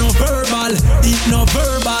 my one no verbal, it no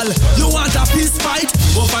verbal. You want a fist fight,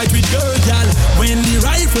 go fight with your girl. When the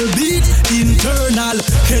rifle beat, internal.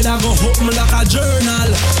 Head that go open like a journal.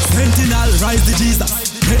 Sentinel, rise the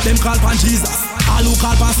Jesus. Make them call pan Jesus. All who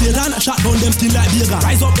call pan Satan, shot down them still like Vega.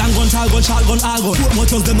 Rise up, gun, shot gun, all gun. Put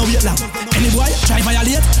motors, them no wait long. Any boy, try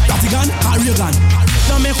violate, got gun, carry gun.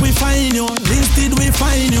 Now make we find you, instead we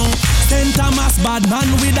find you. St. Thomas, bad man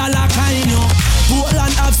with a lock in you.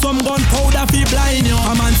 Portland have some gunpowder fi blind you.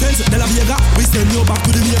 Common sense, De La Vega, we send you back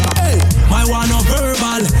to the Vega. Hey, my one no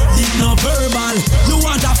verbal, it no verbal. You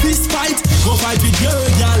want a fist fight, go fight with your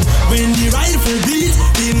girl. When the rifle beat,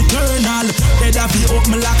 internal. Head a fi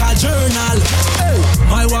open like a journal. Hey,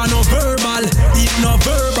 my one no verbal, it no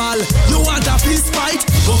verbal. You want a fist fight,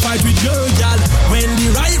 go fight with your girl. When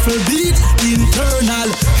the rifle beat,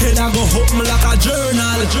 internal. Head a go open like a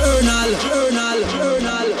journal.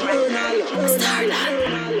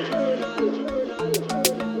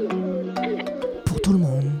 Pour tout le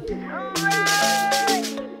monde.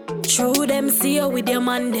 True, them see you with your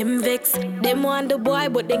man, them vex. Them want the boy,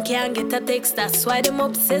 but they can't get a text. That's why them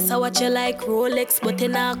obsessed. I watch you like Rolex, but they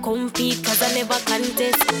not compete, cause I never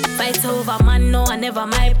contest. Fight over man, no, I never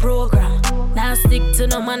my program. Now stick to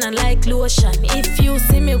no man and like lotion. If you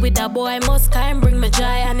see me with a boy, must kind bring me joy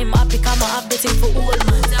and him happy, come I have the thing for old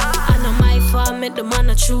man. I know my farm, make the man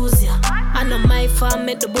a choose ya. I know my farm,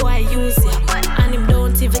 make the boy use ya. And him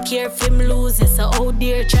don't even care if him lose ya. So oh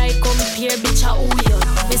dear, try compare, bitch, I owe ya.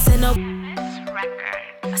 Listen up.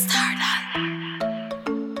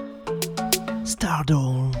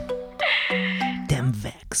 Stardoll. Them them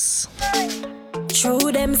vex.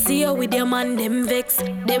 True, them see you with your man, them vex.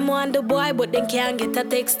 Them want the boy, but they can't get a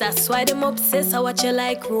text. That's why them obsessed. I watch you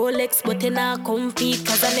like Rolex, but they not compete,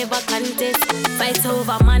 cause I never contest. Fight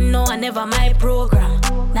over man, no, I never my program.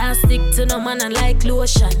 Now stick to no man and like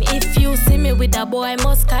lotion. If you see me with a boy,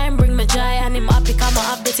 must kind bring me joy. And him happy, come I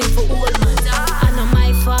have the thing for old man. I know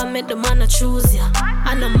my farm, make the man a choose ya.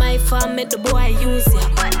 I know my farm, make the boy use ya.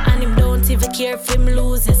 And him don't even care if him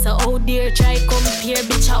lose ya. So oh dear, try compare,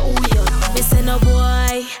 bitch, I owe you. Me say no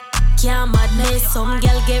boy can't madness. Some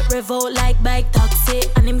girl get revolt like bike taxi.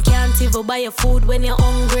 And him can't even buy your food when you're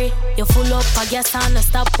hungry. You full up a gas and a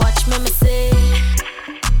stopwatch. Me say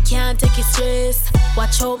can't take it stress.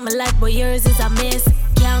 Watch out my life, but yours is a mess.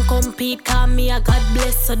 Can't compete, call me a God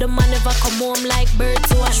bless. So the man never come home like bird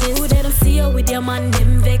to a nest. True, they don't see you with your man,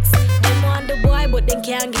 them vex. Them want the boy, but they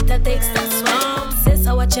can't get a text. That's why I'm obsessed.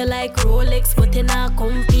 I watch you like Rolex, but they not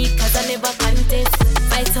compete, cause I never contest.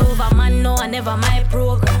 Fight over man, no, I never my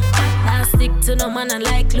program. Now stick to no man and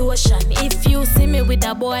like lotion. If you see me with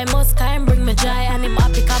a boy, must kind bring me joy. And him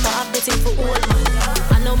happy, come I have the thing for old man.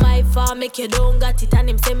 I know my farm make you don't got it. And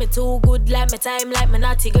him say me too good, like me time, like me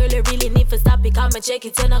naughty. Girl, you really need to stop it, come and check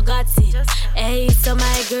it, you no got it. Hey, so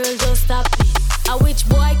my girl, just stop it. A which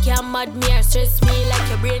boy can mad me or stress me like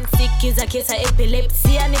your brain sick is a case of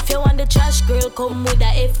epilepsy. And if you want the trash, girl, come with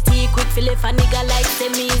a FT. Quick fill if a nigga like say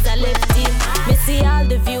me is a lefty. Me see all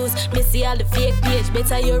the views, me see all the fake page.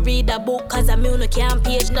 Better you read a book, cause a me no can't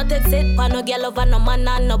page. Not a set pa no girl over no man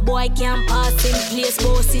and no boy can't pass in place.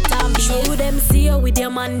 Boss it and be true, them see you with your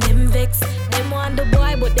man, them vex. Them want the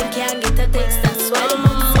boy, but they can't get a text. That's why them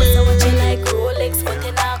obsessed. I watch you like Rolex, but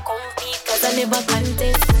they not compete, cause I never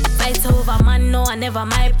contest. Fight over man, no, I never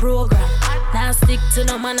my program. Now stick to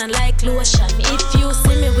no man and like lotion. If you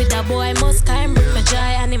see me with a boy, must kind bring me joy.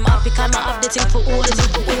 And him happy, come I have the thing for all. Give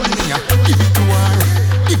it to her,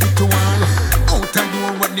 give it to her. Out and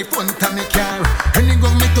do what the front of me car. Any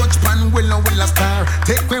go me touch pan, will a star.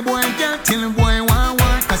 Take me boy, girl, till boy want.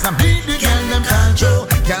 Cause I'm the girl, them control.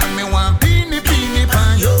 Girl, me want peeny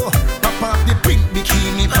pan yo. Pop up the pink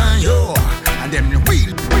bikini pan yo. And them the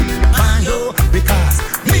wheel pan yo. Because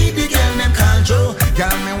me the girl, them control.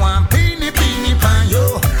 Girl, me want peeny pan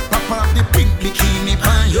yo. Pop up the pink bikini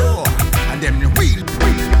pan yo. And them the wheel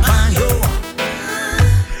pan yo.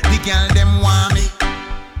 The girl, them want me.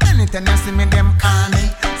 Anytime you see me, them call me.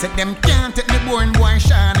 Say them can't take the born boy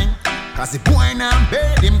shining. Cause the boy now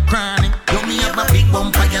bed him crying. Yo, me have a big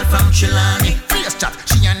bumper girl from Chilani. Face chat,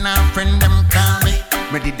 she and her friend them call me.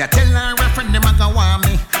 Me did I tell her a friend them a go want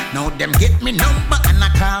me. Now them get me number and a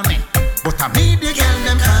call me. But I me the girl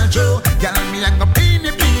them call Joe. Girl me a go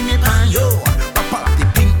peeny pan yo. Pop up the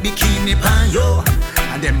pink bikini pan yo.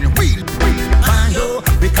 And them the wheel pan yo.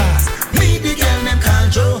 Because me the girl them call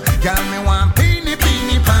Joe. Girl me want peeny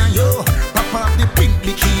pan yo. Pop up the pink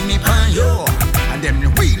bikini pan yo. And them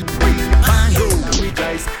the wheel pan yo.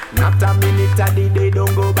 Rejoice, not a minute a the day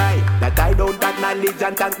don't go by that I don't acknowledge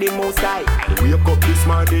and thank the Most High. I wake up this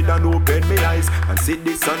morning and open my eyes and see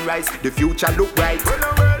the sunrise, the future look bright.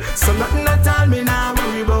 So nothing at all me now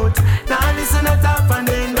worry about. Now listen at top and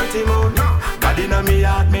then dirty mouth. God inna me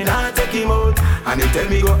heart, me not take him out. And he tell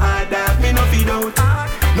me go hard that me no feed out.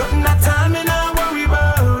 Nothing at all me now worry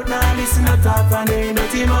about. Now listen at top and then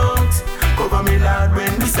dirty mouth. Cover me Lord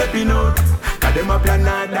when we stepping out. Cause them a plan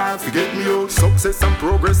hard to get me out. Success and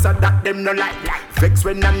progress are that them no like. Vex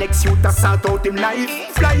when the next youth a sort out him life.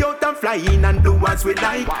 Fly out and fly in and do as we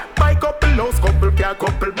like. Buy couple house, couple car,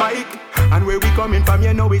 couple bike. And where we coming from,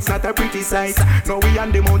 you know it's not a pretty sight. Now we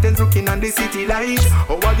on the mountains looking on the city lights.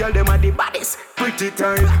 Oh, a girl them are the baddest, pretty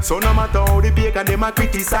tight. So no matter how they bake and them a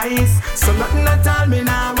criticize. So nothing at all me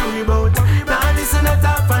now worry about. Now listen at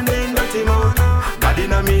top and then dirty mouth. God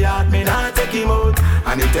inna me heart, me not take him out.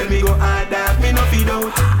 And he tell me go hard that me no feed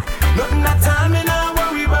out. Nothing at all me now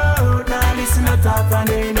worry about. Now listen at top and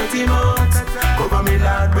then dirty mouth. Cover me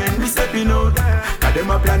Lord when we stepping out. Cause them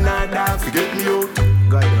a plan hard to get me out.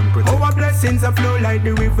 Guide and protect. Our blessings are flow like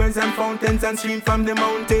the rivers and fountains and stream from the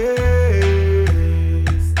mountains.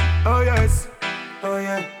 Oh yes, oh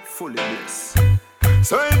yeah, fully blessed.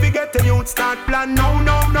 So if you get a youth start plan, no.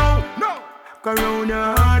 Go round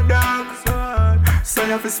your hard dog. So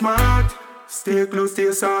you have to smart. Stay close to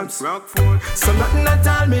your sons. Rockford. So nothing at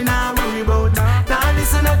all me now worry about. Now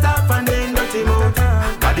listen at top and then dirty mouth.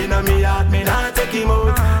 God inna me heart, me not take him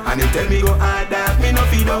out. And he tell me go hard that me no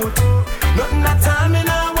feed out. Nothing at all me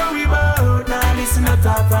now worry about. Now listen at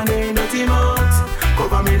top and then dirty mouth.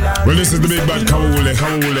 Cover me Lord. Well, this is the big bad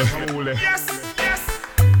Kawule. Yes.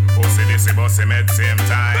 Bossy med same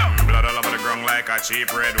time. Blood all over the ground like a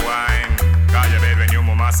cheap red wine. Got your bed when you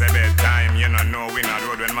mama past a bedtime. You don't know we not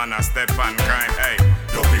road when man a step on crime. Hey,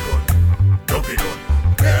 dopey gun.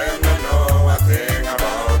 Them don't know a thing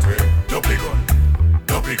about it. Dopey gun.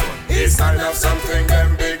 It's kind of something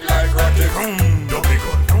them big like rocket. Dopey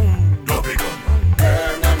gun.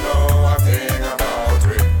 Them don't know a thing about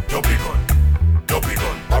it. Dopey gun.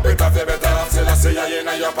 Pop it off, you better off till I see you in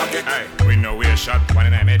your pocket. Hey, we know we a shot, one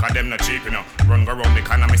in a mate, cause them not cheap, you know. Run go round the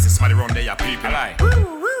economy, see somebody round there, people. Aye.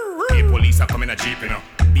 The police are coming a jeep, you know.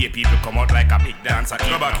 Be people come out like a big dancer.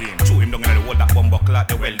 Go back in. Chew him down in the hole that bumbo clot,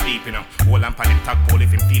 the well deep, you know. Hold on pan him tag pole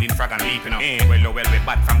if him feeling frag and leap, you know. Well, we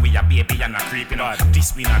bad from we a baby and a creep, you know.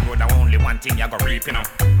 This we not road, only one thing you go reap, you know.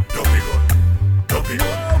 Dopey gun. Them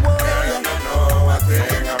don't know a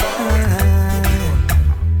thing about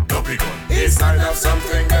it. Dopey gun. It's kind of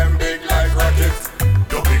something them big like rockets.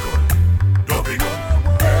 Dopey gun. Them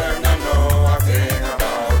don't know a thing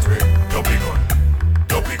about it. Dopey gun.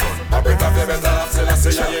 Pop it off, you better off till I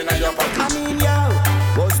see you in your pocket. I mean, yo,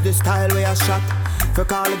 what's the style where I shot? For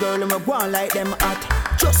call a girl and me want like them hot.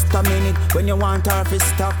 Just a minute when you want her to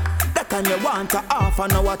stop. That time you want her half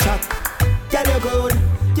an hour chat. Girl, you good,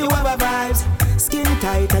 you have a vibes. Skin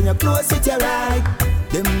tight and your clothes fit you right.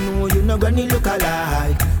 Them know you not gonna look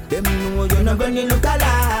alike. Girl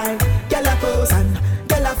a pose and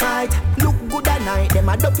girl a fight. Look good at night, them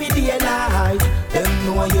a dopey daylight. Them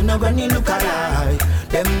know you not gonna look alike.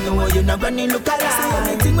 So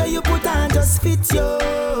anything where you put on just fit you.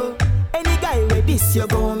 Any guy with this you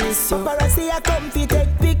gon' miss you. Paparazzi a come fi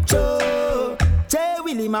take picture. Jay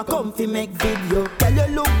Willie ma come fi make video. Girl you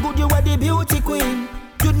look good, you are the beauty queen.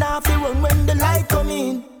 You not fi run when the light come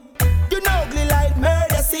in. You know ugly like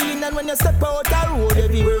murder scene. And when you step out the road,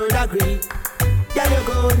 every word agree. Girl you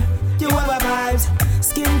good, you have a vibes.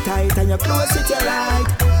 Skin tight and your clothes fit you right.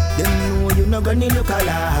 Them know you not gonna look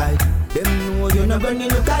alike. Girl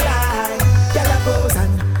a pose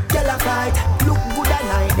and girl a fight. Look good at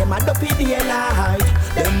night, them a dopey daylight.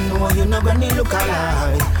 Them know you not gonna look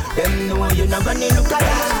alike.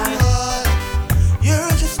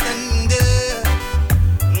 You're just standing there,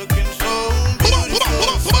 looking so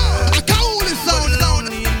beautiful. I can't it sound down.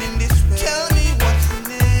 Tell me what's your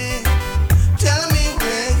name. Tell me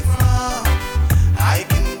where you're from. I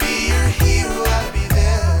can be your hero, I'll be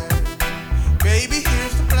there. Baby,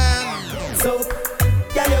 here's the plan. So,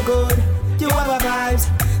 girl you good, you have a vibes.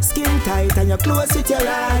 Skin tight and your clothes fit you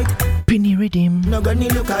right. Penny Redeem. No gonna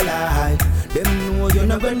look alike. Them know you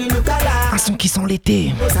not gonna look alike. Un son qui sent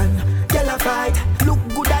l'été. Girl a fight, look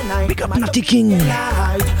good at night. Big up Natty King.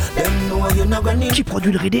 Them know you not gonna. Qui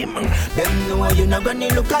produit le Redeem. Them know you not gonna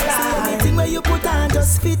look alike. So anything where you put on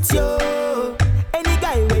just fit you. Any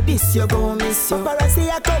guy with this you gon' miss you. Paparazzi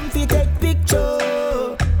a come fi take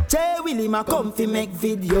picture. Jay Willie ma come fi make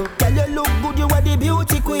video. Girl you look good, you are the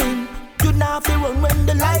beauty queen. You not fi run when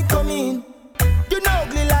the light come in. You know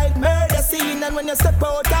ugly like murder scene. And when you step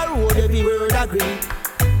out the road, every word agree.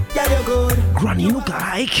 Girl you good, Granny look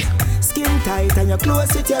alike. Skin tight and your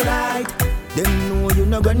clothes fit you right. Them know you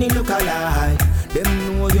not gonna look alike. Girl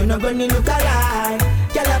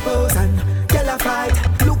a pose and girl a fight.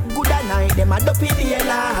 Look good at night, them a dopey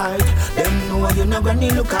daylight. Them know you not gonna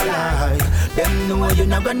look alike.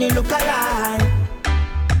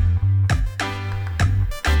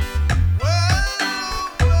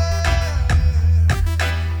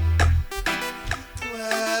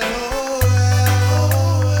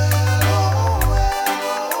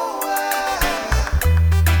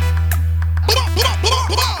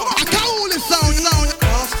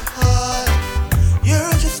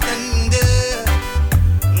 You're just standing there,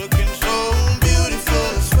 looking so beautiful,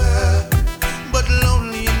 I swear, but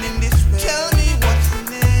lonely and in despair. Tell me what's your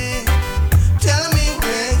name. Tell me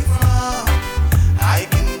where you're from. I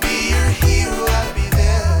can be your hero, I'll be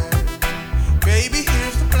there. Baby,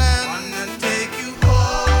 here's the plan. Wanna take you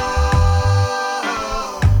home.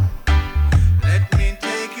 Let me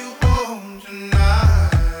take you home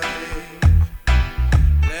tonight.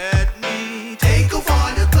 Let me take off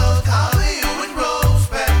all your clothes, cover you with rose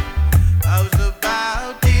pep. How's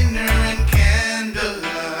about dinner and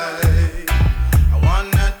candlelight? I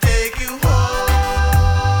wanna take you home.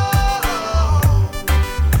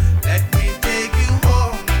 Let me take you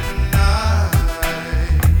home tonight.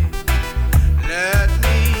 Let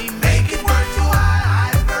me make it worth your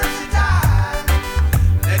while, versatile.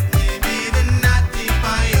 Let me be the naughty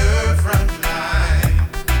by your front line.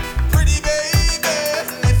 Pretty baby,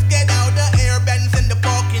 let's get out the air bends in the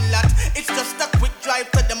parking lot. It's just a quick drive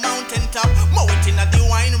to the mountain top. Mountain at the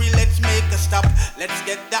winery, let's make a stop. Let's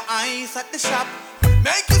get the ice at the shop.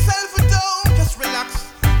 Make yourself at home, just relax.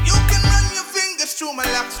 You can run your fingers through my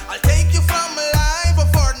locks. I'll take you from alive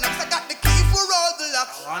before knocks. I got the key for all the locks. I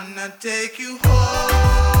wanna take you home.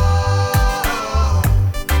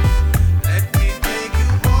 Let me take you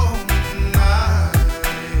home tonight.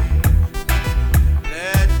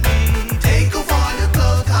 Let me take off all your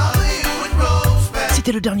clothes, how you and Rose back.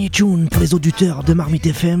 C'était le dernier tune pour les auditeurs de Marmite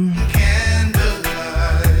FM.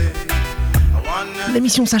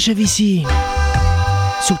 L'émission s'achève ici,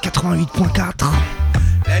 sur le 88.4.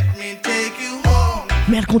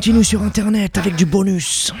 Mais elle continue sur internet avec du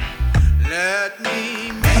bonus.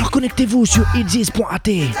 Alors connectez-vous sur itzis.at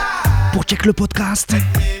pour check le podcast.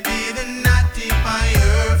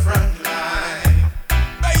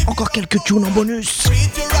 Encore quelques tunes en bonus.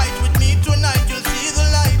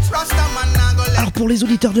 Alors pour les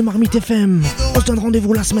auditeurs de Marmite FM, on se donne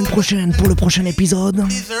rendez-vous la semaine prochaine pour le prochain épisode.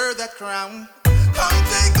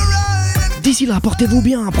 D'ici là, portez-vous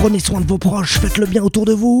bien, prenez soin de vos proches, faites le bien autour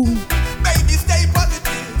de vous.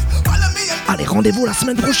 Allez, rendez-vous la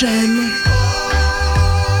semaine prochaine.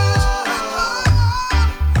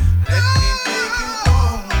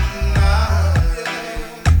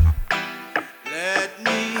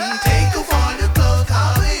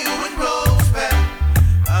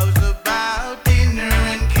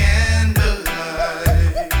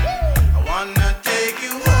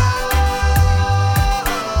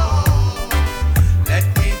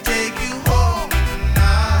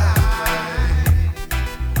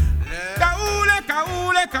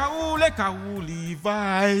 Kauli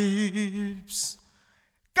vibes.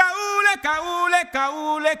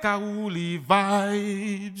 Kauli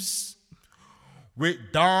vibes.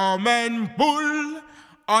 With Dom and Bull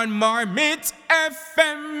on Marmite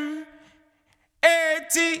FM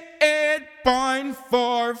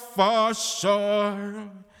 88.4 for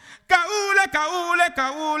sure.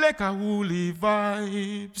 Kauli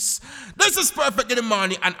vibes. This is Perfect in the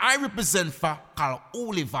Morning and I represent for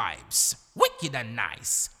Kauli vibes. Wicked and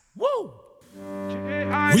nice. Woo!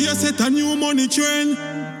 We are set a new money trend.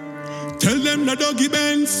 Tell them the doggy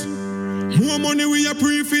banks. More money we are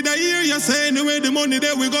pre for the year. You say anyway the money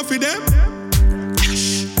there we go for them.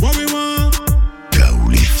 What we want?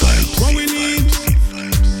 What we need?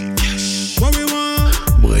 What we want?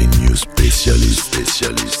 Brand new specialist.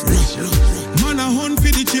 Man a hunt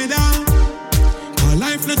for the cheddar. Our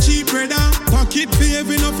life not cheap, brother. Pocket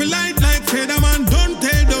paving enough a light like feather. Man don't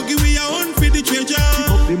tell doggy we are hunt for the treasure.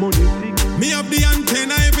 Me have the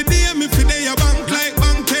antenna every day. Me fi day a bank like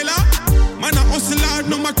bank teller. Man a hustle hard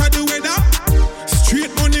no matter the weather.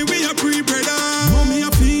 Straight money we a pre brother. Mommy a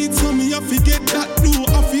feed so me a fi get that blue.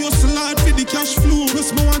 I fi hustle hard for the cash flow.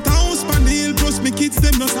 Plus me want a house pan the hill. Plus me kids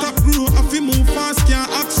them no stop grow. I fi move fast can't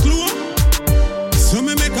act slow. So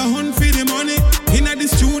me make a hunt for the money. Inna the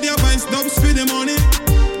studio vice dubs for the money.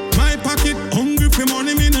 My pocket hungry for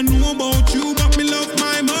money. Me no know about you but me love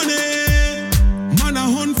my money. Man a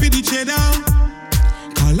hunt for the cheddar.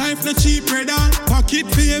 Cause life not cheap, brother. Pocket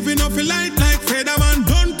for heavy enough a light like feather. Man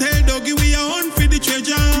don't tell doggy we a hunt for the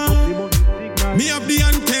treasure. Me have the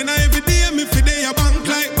antenna every day. Me fi day a bank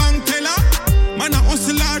like bank teller. Man a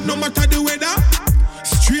hustle hard no matter the weather.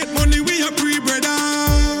 Straight money we a pre brother.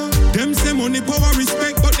 Them say money, power,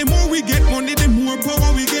 respect. But the more we get money, the more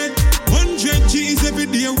power we get. 100 G's every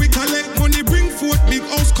day we collect money. Bring forth big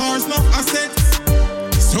house, cars, not assets.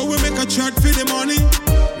 So we make a chart for the money.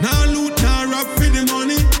 Nah loot, nah rob for the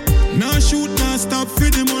money. Nah shoot, nah stop for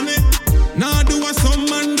the money. Nah do what some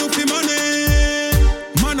man do for money.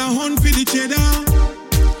 Man a hunt for the cheddar.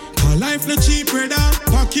 Cause life not cheap, brother.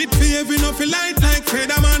 Pocket for heavy enough a light like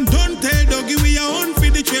feather. Man don't tell doggy we a hunt for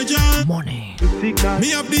the treasure. Money.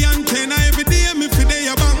 Me have the antenna every day. Me fi day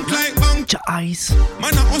a bank like bank. Your eyes.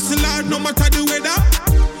 Man a hustle hard no matter the weather.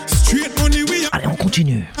 Straight money we a. Allez, on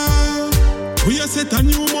continue. We a set a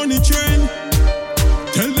new money trend.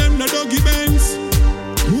 Tell them the doggy banks.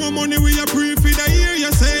 More money we a pre for the year.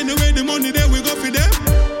 You say anyway the money there we go for them.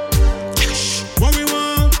 Cash. What we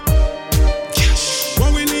want? Cash.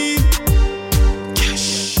 What we need?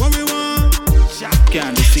 Cash. What we want?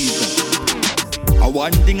 Can't deceive them.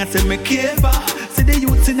 One thing I say me care for. See the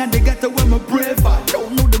youths in the ghetto where me brave for.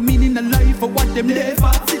 Don't know the meaning of life or what them live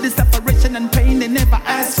for. See the separation and pain they never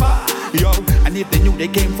asked for. Yo, and if they knew they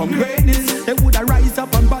came from greatness, they would have rise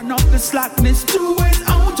up and burn up the slackness. 2 ways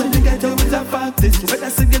out and the ghetto is a fact. This whether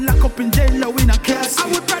I get locked up in jail or in a casket. I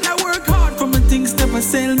would rather work hard from the things never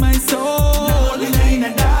sell my soul. No, me ain't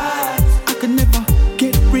a that. I could never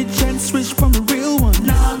get rich and switch from a real one.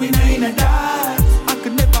 No, me ain't a that. I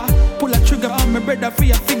could never pull a trigger on my brother for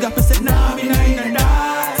a figure. I said, nah, me ain't a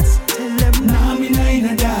that. Tell them, nah, me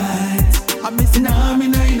ain't a that. I miss nah, me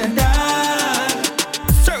ain't a that.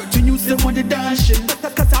 Certain you say want the dashing.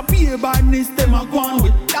 Cause I be a badness, them a go on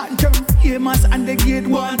with that term famous and they get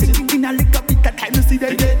wanted. In a little bit of time you see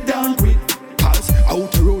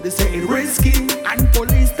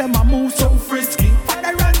them a move so frisky.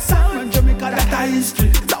 Father and son, and Jamaica that I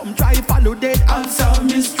history. Some try follow dead and some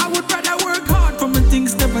mystery. I would rather work hard for my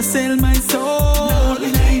things, never sell my soul. Now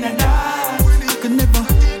me nine die. I could never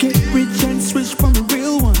get rich and switch from a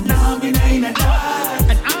real one. Now me nine die.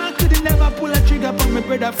 And I could never pull a trigger from my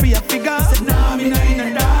brother free a figure. Said now me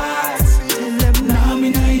nine die. Tell them now me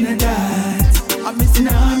nine die. I'm missing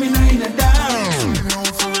now me nine die.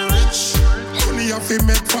 Fi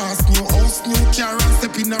make fast, new house, new car and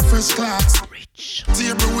step in a fresh class. Rich.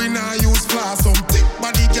 Table when I use floss, some thick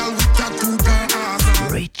body girl with tattoo per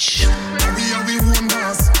ass. Rich. We own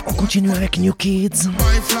us. On continue avec New Kids.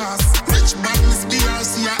 My floss, rich badness,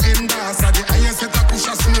 BRC a endas. At the highest set a push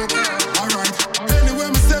a smoke. Alright. Anyway,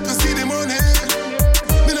 me step to see the money.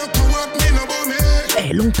 Me no come out, me no bummy.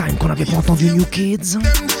 Eh, long time qu'on avait pas entendu New Kids.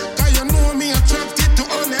 Cause you know me attracted to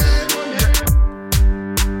honey.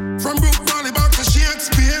 From Brook Valley back to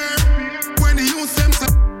Shakespeare. When the youth them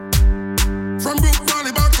from Brook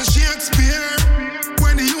Valley back to Shakespeare.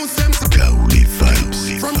 When the youth them Kaouli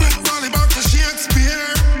Vibes. from Brook Valley back to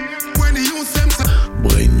Shakespeare. When the youth them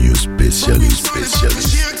Brand new from Brook Valley back to spécialiste.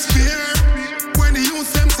 Shakespeare. When the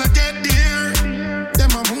youth them get there,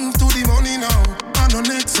 them a move to the money now. And the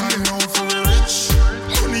next time now for rich.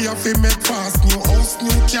 Money have to make fast. New house,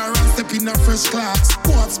 new car and step in a fresh class.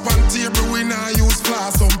 Quartz pan table when I use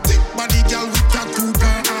floss. Some thick body girl with tattoo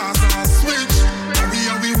per ass. Switch,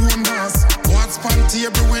 we own us. Quartz pan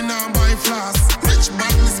table when I buy floss. Rich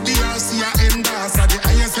badness, BRC a endas. At the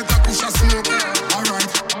highest set a push a smoke. Alright,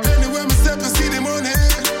 anyway me step to see the money.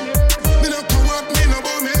 Me no come out, me no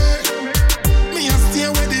bummy. Me a stay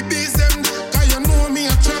where the bees them. Cause you know me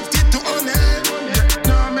attracted to honey.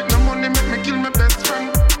 Nah, make no money, make me kill my best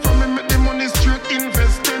friend. From me make the money straight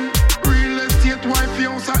investing. Real estate, wife,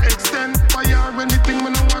 house a extend. Buy her anything,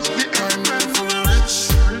 me no watch the end.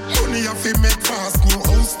 Rich, money have to make fast. New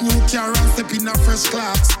house, new car and step in a fresh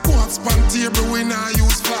class. Quartz pan table when I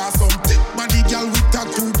use floss. Some thick body girl with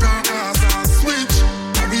tattoo per ass. Switch,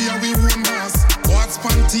 we own us. Quartz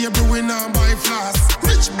pan table when I buy floss.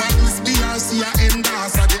 Rich badness, BRC a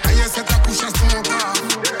endas. At the highest set a push a smoke off.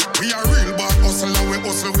 We are real bad hustle and we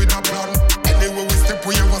hustle with a plan. Anyway we step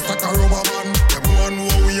we have a stack of rubber band. Them one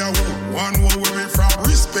know we are who, one know where we from.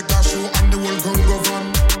 Respect our show and the whole gun govern.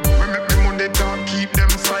 We make me money talk, keep them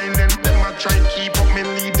silent. Them a try keep up me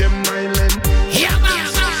lead them island. Yeah man,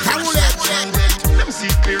 them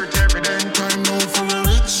see clear every damn time now for a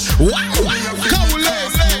rich. Wow,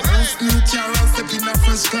 New car and step in a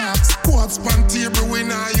fresh class. Quartz pan table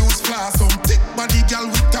when I use floss. Some thick body girl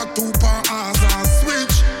with tattoo per ass.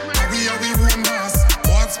 Switch, we own us.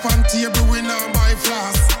 Quartz pan table when I buy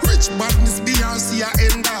floss. Rich badness, BRC a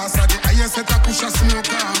endas. At the highest set a push a smoke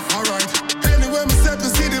off. Alright, anyway me step to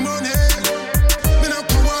see the money. Me no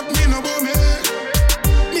come out, me no bummy.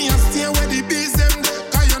 Me a stay where the bees them.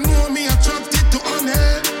 Cause you know me attracted to honey.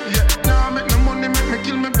 Yeah, nah make no money, make me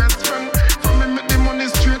kill my best friend. From me make the money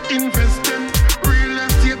straight investing. Real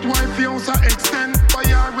estate, wife, house a extend. Buy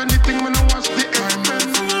her anything, me no watch the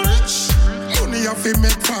expense. Rich, money have to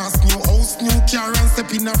make fast. New house, new car and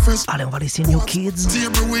step in a fresh. Allez, on va laisser New Kids.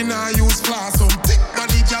 Table when I use floss. Some thick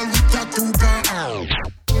body girl with tattoo per ass.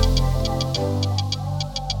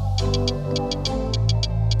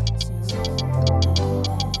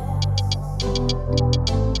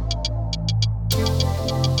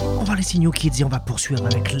 On va laisser New Kids et on va poursuivre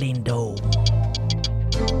avec Lindo.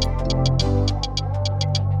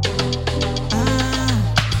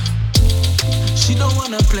 She don't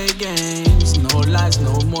wanna play games, no lies,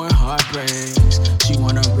 no more heartbreaks. She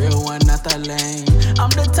want a real one, not a lame. I'm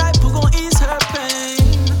the type who gon' ease her pain.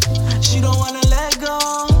 She don't wanna let go.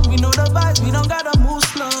 We know the vibes, we don't gotta move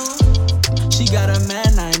slow. She got a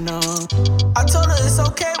man, I know. I told her it's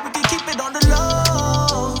okay, we can keep it on the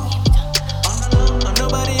low.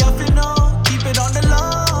 Nobody have to know, keep it on the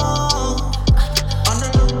low.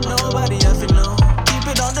 Nobody have to know, keep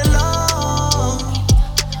it on the low.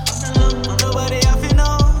 Nobody have to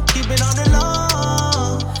know, keep it on the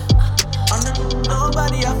low.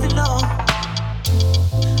 Nobody have to know.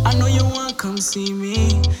 I know you want come see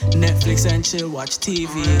me. Netflix and chill, watch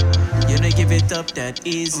TV. You don't give it up that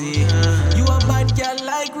easy. You a bad girl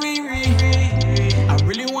like Riri. I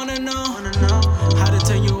really wanna know how to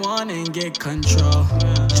turn you on and get control.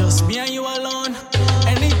 Just me and you alone.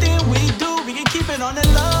 Anything we do, we can keep it on the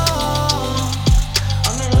low.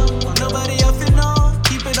 Nobody have to know,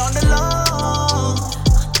 keep it on the low.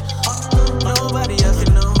 Nobody have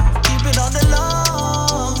to know, keep it on the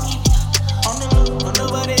low.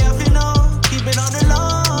 Nobody have to know, keep it on the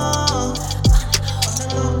low.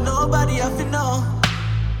 Nobody have to know.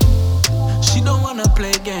 She don't wanna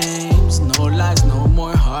play games, no lies, no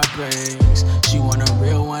more heart. brings. She want a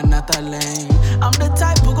real one, not a lame. I'm the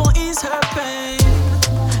type who gon' ease her pain.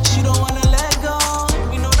 She don't wanna let go.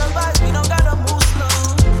 We know the vibes, we don't gotta move slow.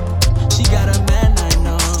 She got a man, I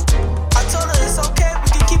know. I told her it's okay, we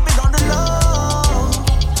can keep it on the low.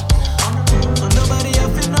 Nobody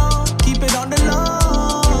else to know, keep it on the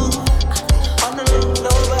low.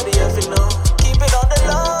 Nobody else to know, keep it on the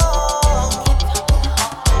low.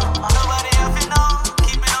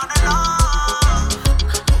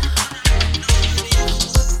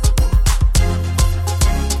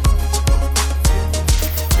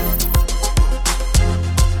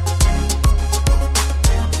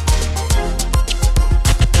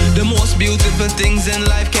 Beautiful things in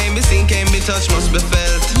life can't be seen, can't be touched, must be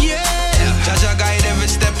felt. Yeah! Jaja guide every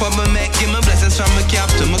step of my make, give me blessings from my cap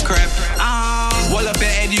to my crep. Wall up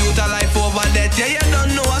your head, youth a life over death. Yeah, you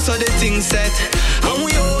don't know us, so the thing set. And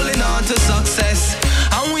we holding on to success,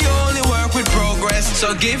 and we only work with progress.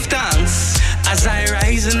 So give thanks as I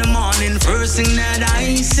rise in the morning. First thing that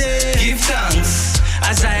I say, give thanks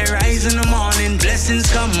as I rise in the morning. Blessings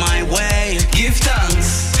come my way. Give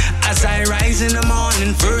thanks as I rise in the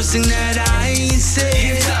morning, first thing that I say,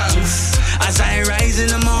 give thanks. As I rise in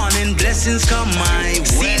the morning, blessings come my way.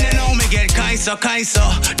 See them now me get kaiser.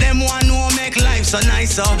 Them one who make life so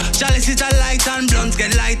nicer. Chalice it a light and blunts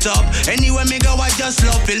get light up. Anywhere me go I just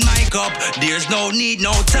love fill my cup. There's no need,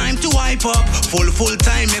 no time to wipe up. Full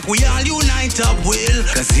time make we all unite up, will.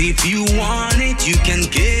 Cause if you want it, you can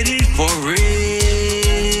get it for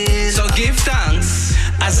real. So give thanks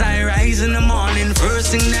as I rise in the morning,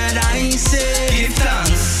 first thing that I say, give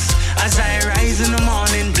thanks. As I rise in the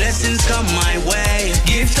morning, blessings come my way.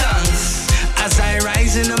 Give thanks. As I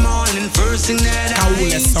rise in the morning, first thing that I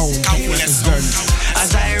say.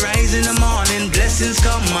 As I rise in the morning, blessings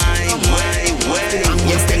come my way.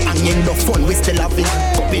 Hanging no fun, we still have it.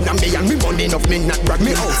 Cup in a me and me money enough, me not brag.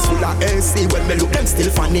 Me house full of AC, when me look them still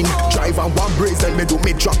fanning. Drive on one brace and me do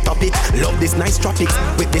me drop top it. Love this nice tropics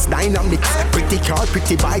with this dynamics. Pretty car,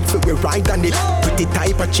 pretty bike, so we ride on it. Pretty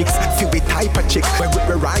type of chicks, few we type of chicks. When we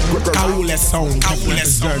ride, we ride.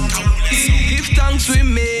 Give thanks we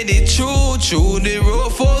made it through the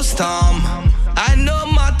rough storm. And no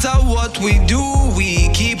matter what we do, we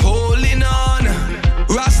keep holding on.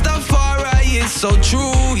 Rastafari is so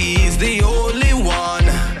true, he's the only one.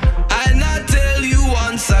 And I tell you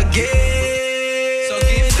once again, so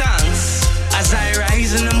give thanks. As I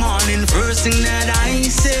rise in the morning, first thing that I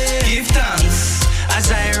say, give thanks.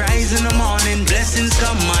 As I rise in the morning, blessings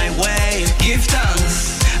come my way. Give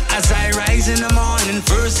thanks. As I rise in the morning,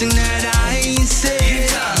 first thing that I say, give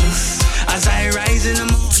thanks. As I rise in the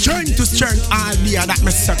morning, strength to strength, all year that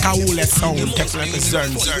me suck a whole sound. Take like a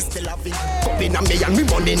zern. Cup in a me and me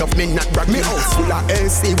money enough, me not brag. Me house full of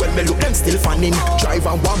AC, when me look them still fanning. Drive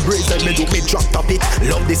on one brace and me do me drop top it.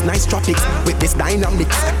 Love this nice tropics with this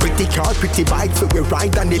dynamics. Pretty car, pretty bike, so we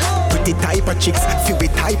ride on it. Pretty type of chicks, few we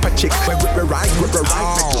type of chicks. When we ride,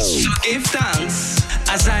 give thanks.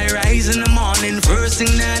 As I rise in the morning, first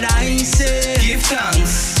thing that I say, give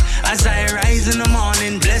thanks. As I rise in the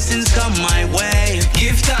morning, blessings come my way.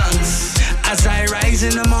 Give thanks. As I rise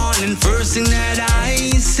in the morning, first thing that I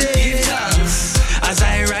say, give thanks. As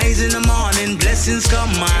I rise in the morning, blessings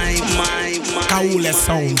come my Kaule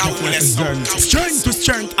sound, strength to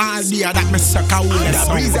strength, all year that me suck a whole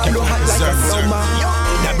sound. The breeze a blow hot like a summer.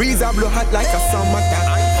 The breeze a blow hot like a summer.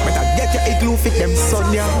 But I get your igloo fit them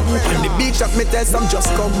sun ya. On the beach of me tell some just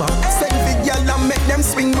come up. Send the girl and make them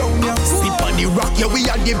swing round ya. Sleep on the rock, yeah we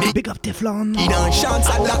are the big up Teflon. In a chance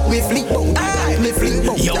I lock me flick bout. Me flick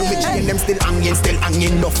bout. Yo me chain them still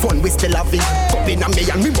hanging, no fun we still have it. Cup in a me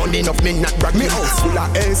and me money enough, me not brag. Me house full of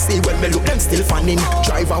AC, when me look them still fanning.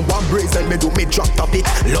 Drive on one brace and me do me drop top it.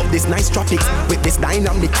 Love this nice tropics with this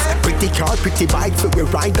dynamics. Pretty car, pretty bike, so we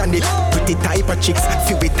ride on it. Pretty type of chicks,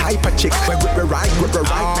 few we type of chicks. When we ride, make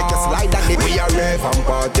a slide on it. We are rave and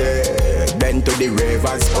party, then to the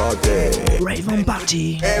ravers party. Rave and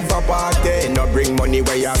party. Rave a party, no bring money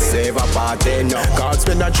where you save a party. No cards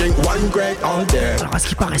when I drink one great all day. Alors à ce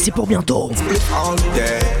qui paraît c'est pour bientôt. All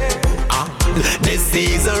day. This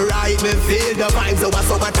season right, me feel the vibes over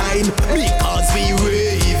summertime. Because we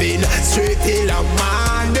raving straight till the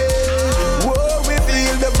morning. Whoa, we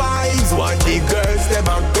feel the vibes, what the girls them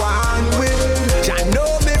are gone with. I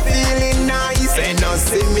know me feeling nice, and now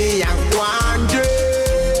see me I'm wondering.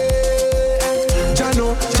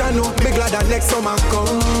 Jano, be glad that next summer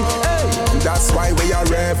come. Hey, that's why we are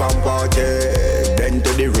rave and party. Then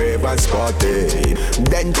to the ravers party.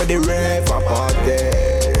 Then to the raver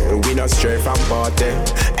party. We not stray from party.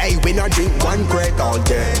 Hey, we not drink one crate all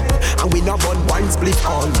day. And we not burn one split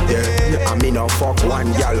all day. And me not fuck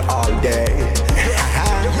one girl all day.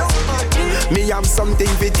 Me have something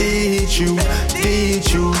to teach you.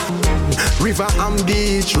 River and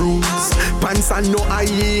beach roots, pants and no high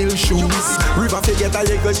heel shoes. River fi get a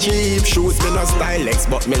little cheap shoes. Me no stylex,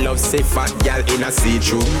 but me love say fat gal in a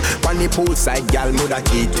see-through. Pan the poolside gal, mother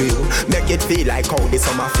key to you. Make it feel like how the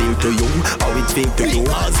summer feel to you, how it feel to you.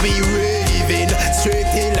 Cause we raving straight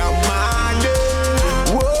till the morning.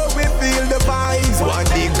 Whoa, we feel the vibes. What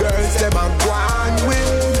the girls them a gone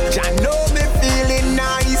with. Ya know me feeling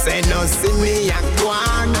nice and no see me a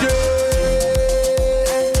gone with.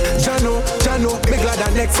 Jano, me glad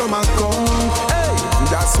that next summer come. Hey,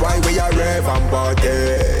 that's why we are rave and party.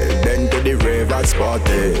 Then to the ravers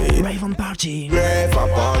party. Rave and party. Rave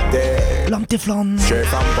and party. L'homme Teflon.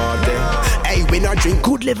 Rave and party. Hey, we not drink.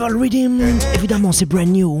 Good level rhythm. Évidemment, c'est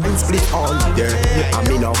brand new. Split all day. I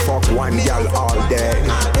mean, I fuck one girl all day.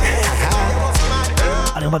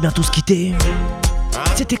 Allez, on va bientôt se quitter.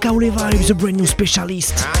 C'était Kaole Vibes, The Brand New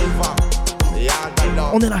Specialist.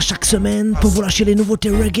 On est là chaque semaine pour vous lâcher les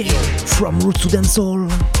nouveautés reggae, from roots to dancehall.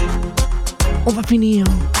 On va finir,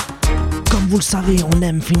 comme vous le savez, on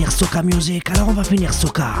aime finir soca music, alors on va finir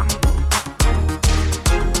soca.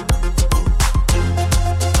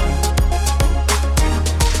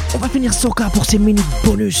 On va finir soca pour ces minutes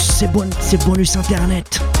bonus, ces bonus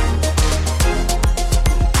internet.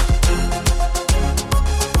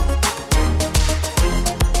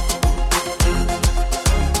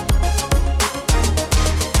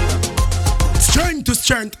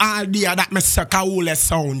 Strength all day that me suck a whole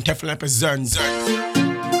sound. Teflon presents.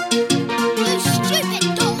 You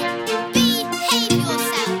stupid dog. Behave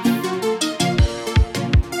yourself.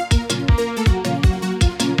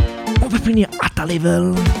 On va finir à ta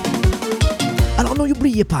level. Alors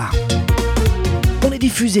n'oubliez pas, on est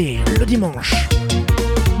diffusé le dimanche,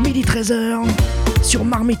 midi 13h, sur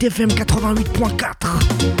Marmite FM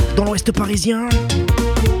 88.4, dans l'ouest parisien,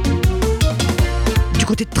 du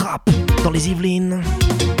côté de Trappes, dans les Yvelines.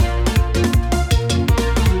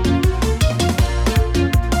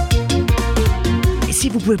 Et si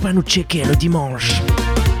vous pouvez pas nous checker le dimanche,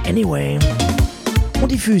 anyway, on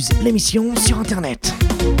diffuse l'émission sur internet.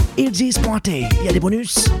 Ilzis.at, il y a des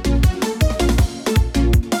bonus.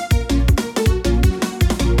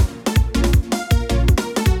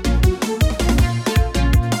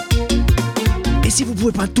 Et si vous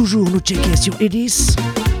pouvez pas toujours nous checker sur Edis,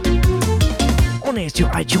 on est sur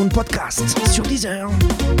iTunes Podcast, sur Deezer.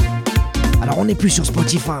 Alors on n'est plus sur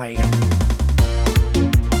Spotify,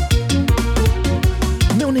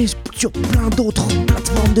 mais on est sur plein d'autres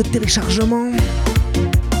plateformes de téléchargement.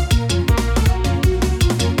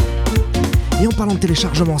 Et en parlant de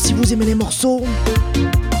téléchargement, si vous aimez les morceaux,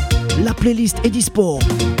 la playlist est dispo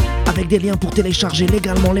avec des liens pour télécharger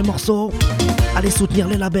légalement les morceaux. Allez soutenir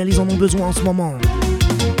les labels, ils en ont besoin en ce moment.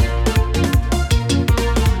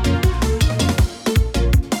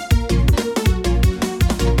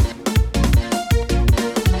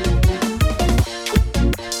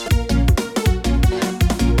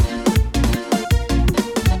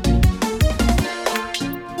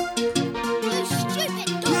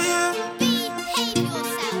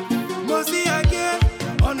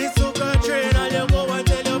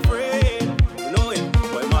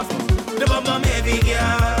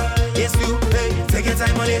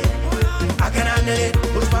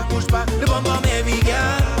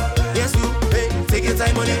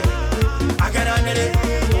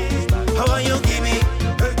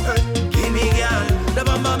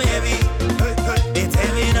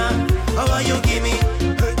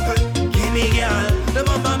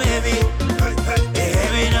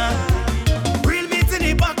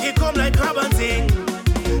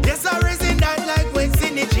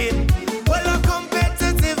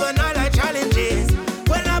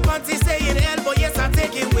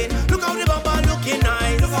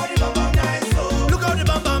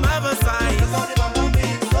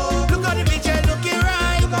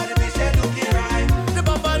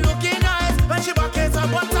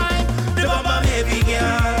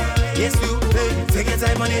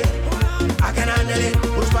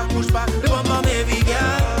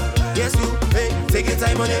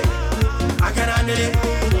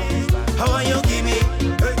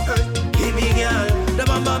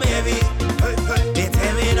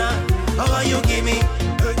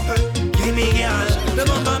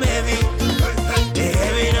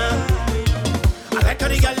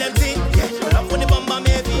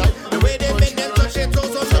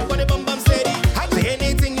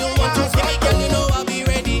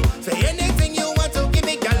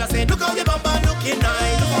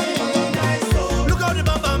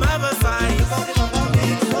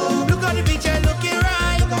 Look how the beach looking right.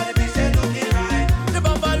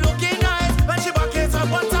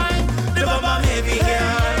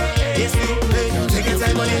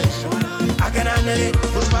 handle it.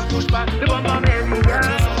 Push back, the bumper baby girl.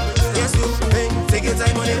 Yes, you, hey, take your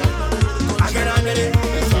time on it. I can handle it.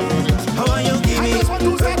 How are you give me? Give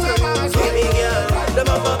me girl, the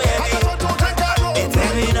bumper baby. It's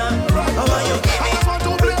heavy now. How are you give me?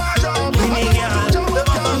 Give me girl, the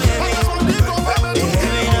bumper baby. It's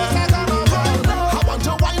heavy now. I want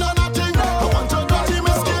to wine on a thing. I want to dirty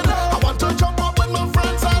my skin. I want to jump up with my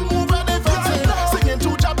friends and move where they fencing. Singing to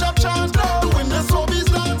chop chop chant, doing the showbiz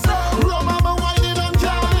dance. Remember whining and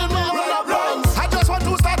calling my runs. I just want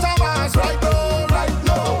to start a mass right now, right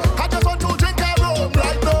now. I just want to drink a rum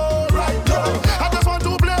right now, right now. I just want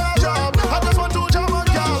to play a job. I just want to jam a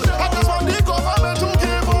girl. I just want the government to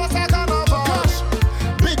give us a carnival. Gosh,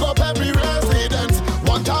 big up every resident.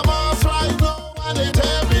 Want a mass right now and it's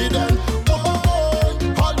evident.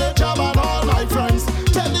 All the job and all my friends.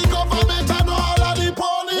 Tell the government and all of the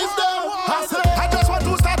police them. I say, I just want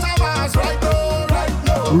to start a mass right now, right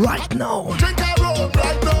now. Right now. Drink a rum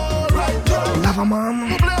right now, right now. Lava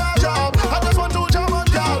man. Play a job. I just want to jam a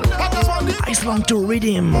girl. I just want the Iceland to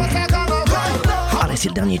Rhythm. Allez, c'est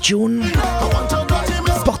le dernier tune.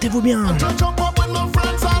 Portez-vous bien.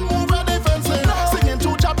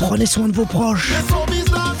 Prenez soin de vos proches.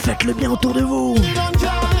 Faites le bien autour de vous.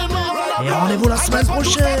 Et rendez-vous la semaine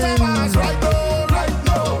prochaine.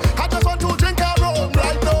 I just want to drink a rum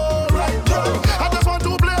right now, right now. I just want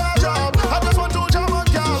to play a job. I just want to jam a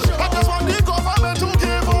girl. I just want the government to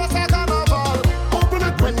give us a carnival. Open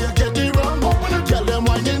it when you get the rum. Open it, tell them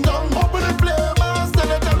winding down. Open it, play mass,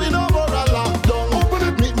 tell it we no more a lockdown. Open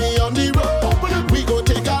it, meet me on the road. Open it, we go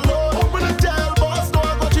take a load. Open it, tell boss, no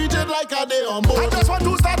I go treat it like a day on board. I just want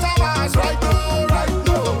to start a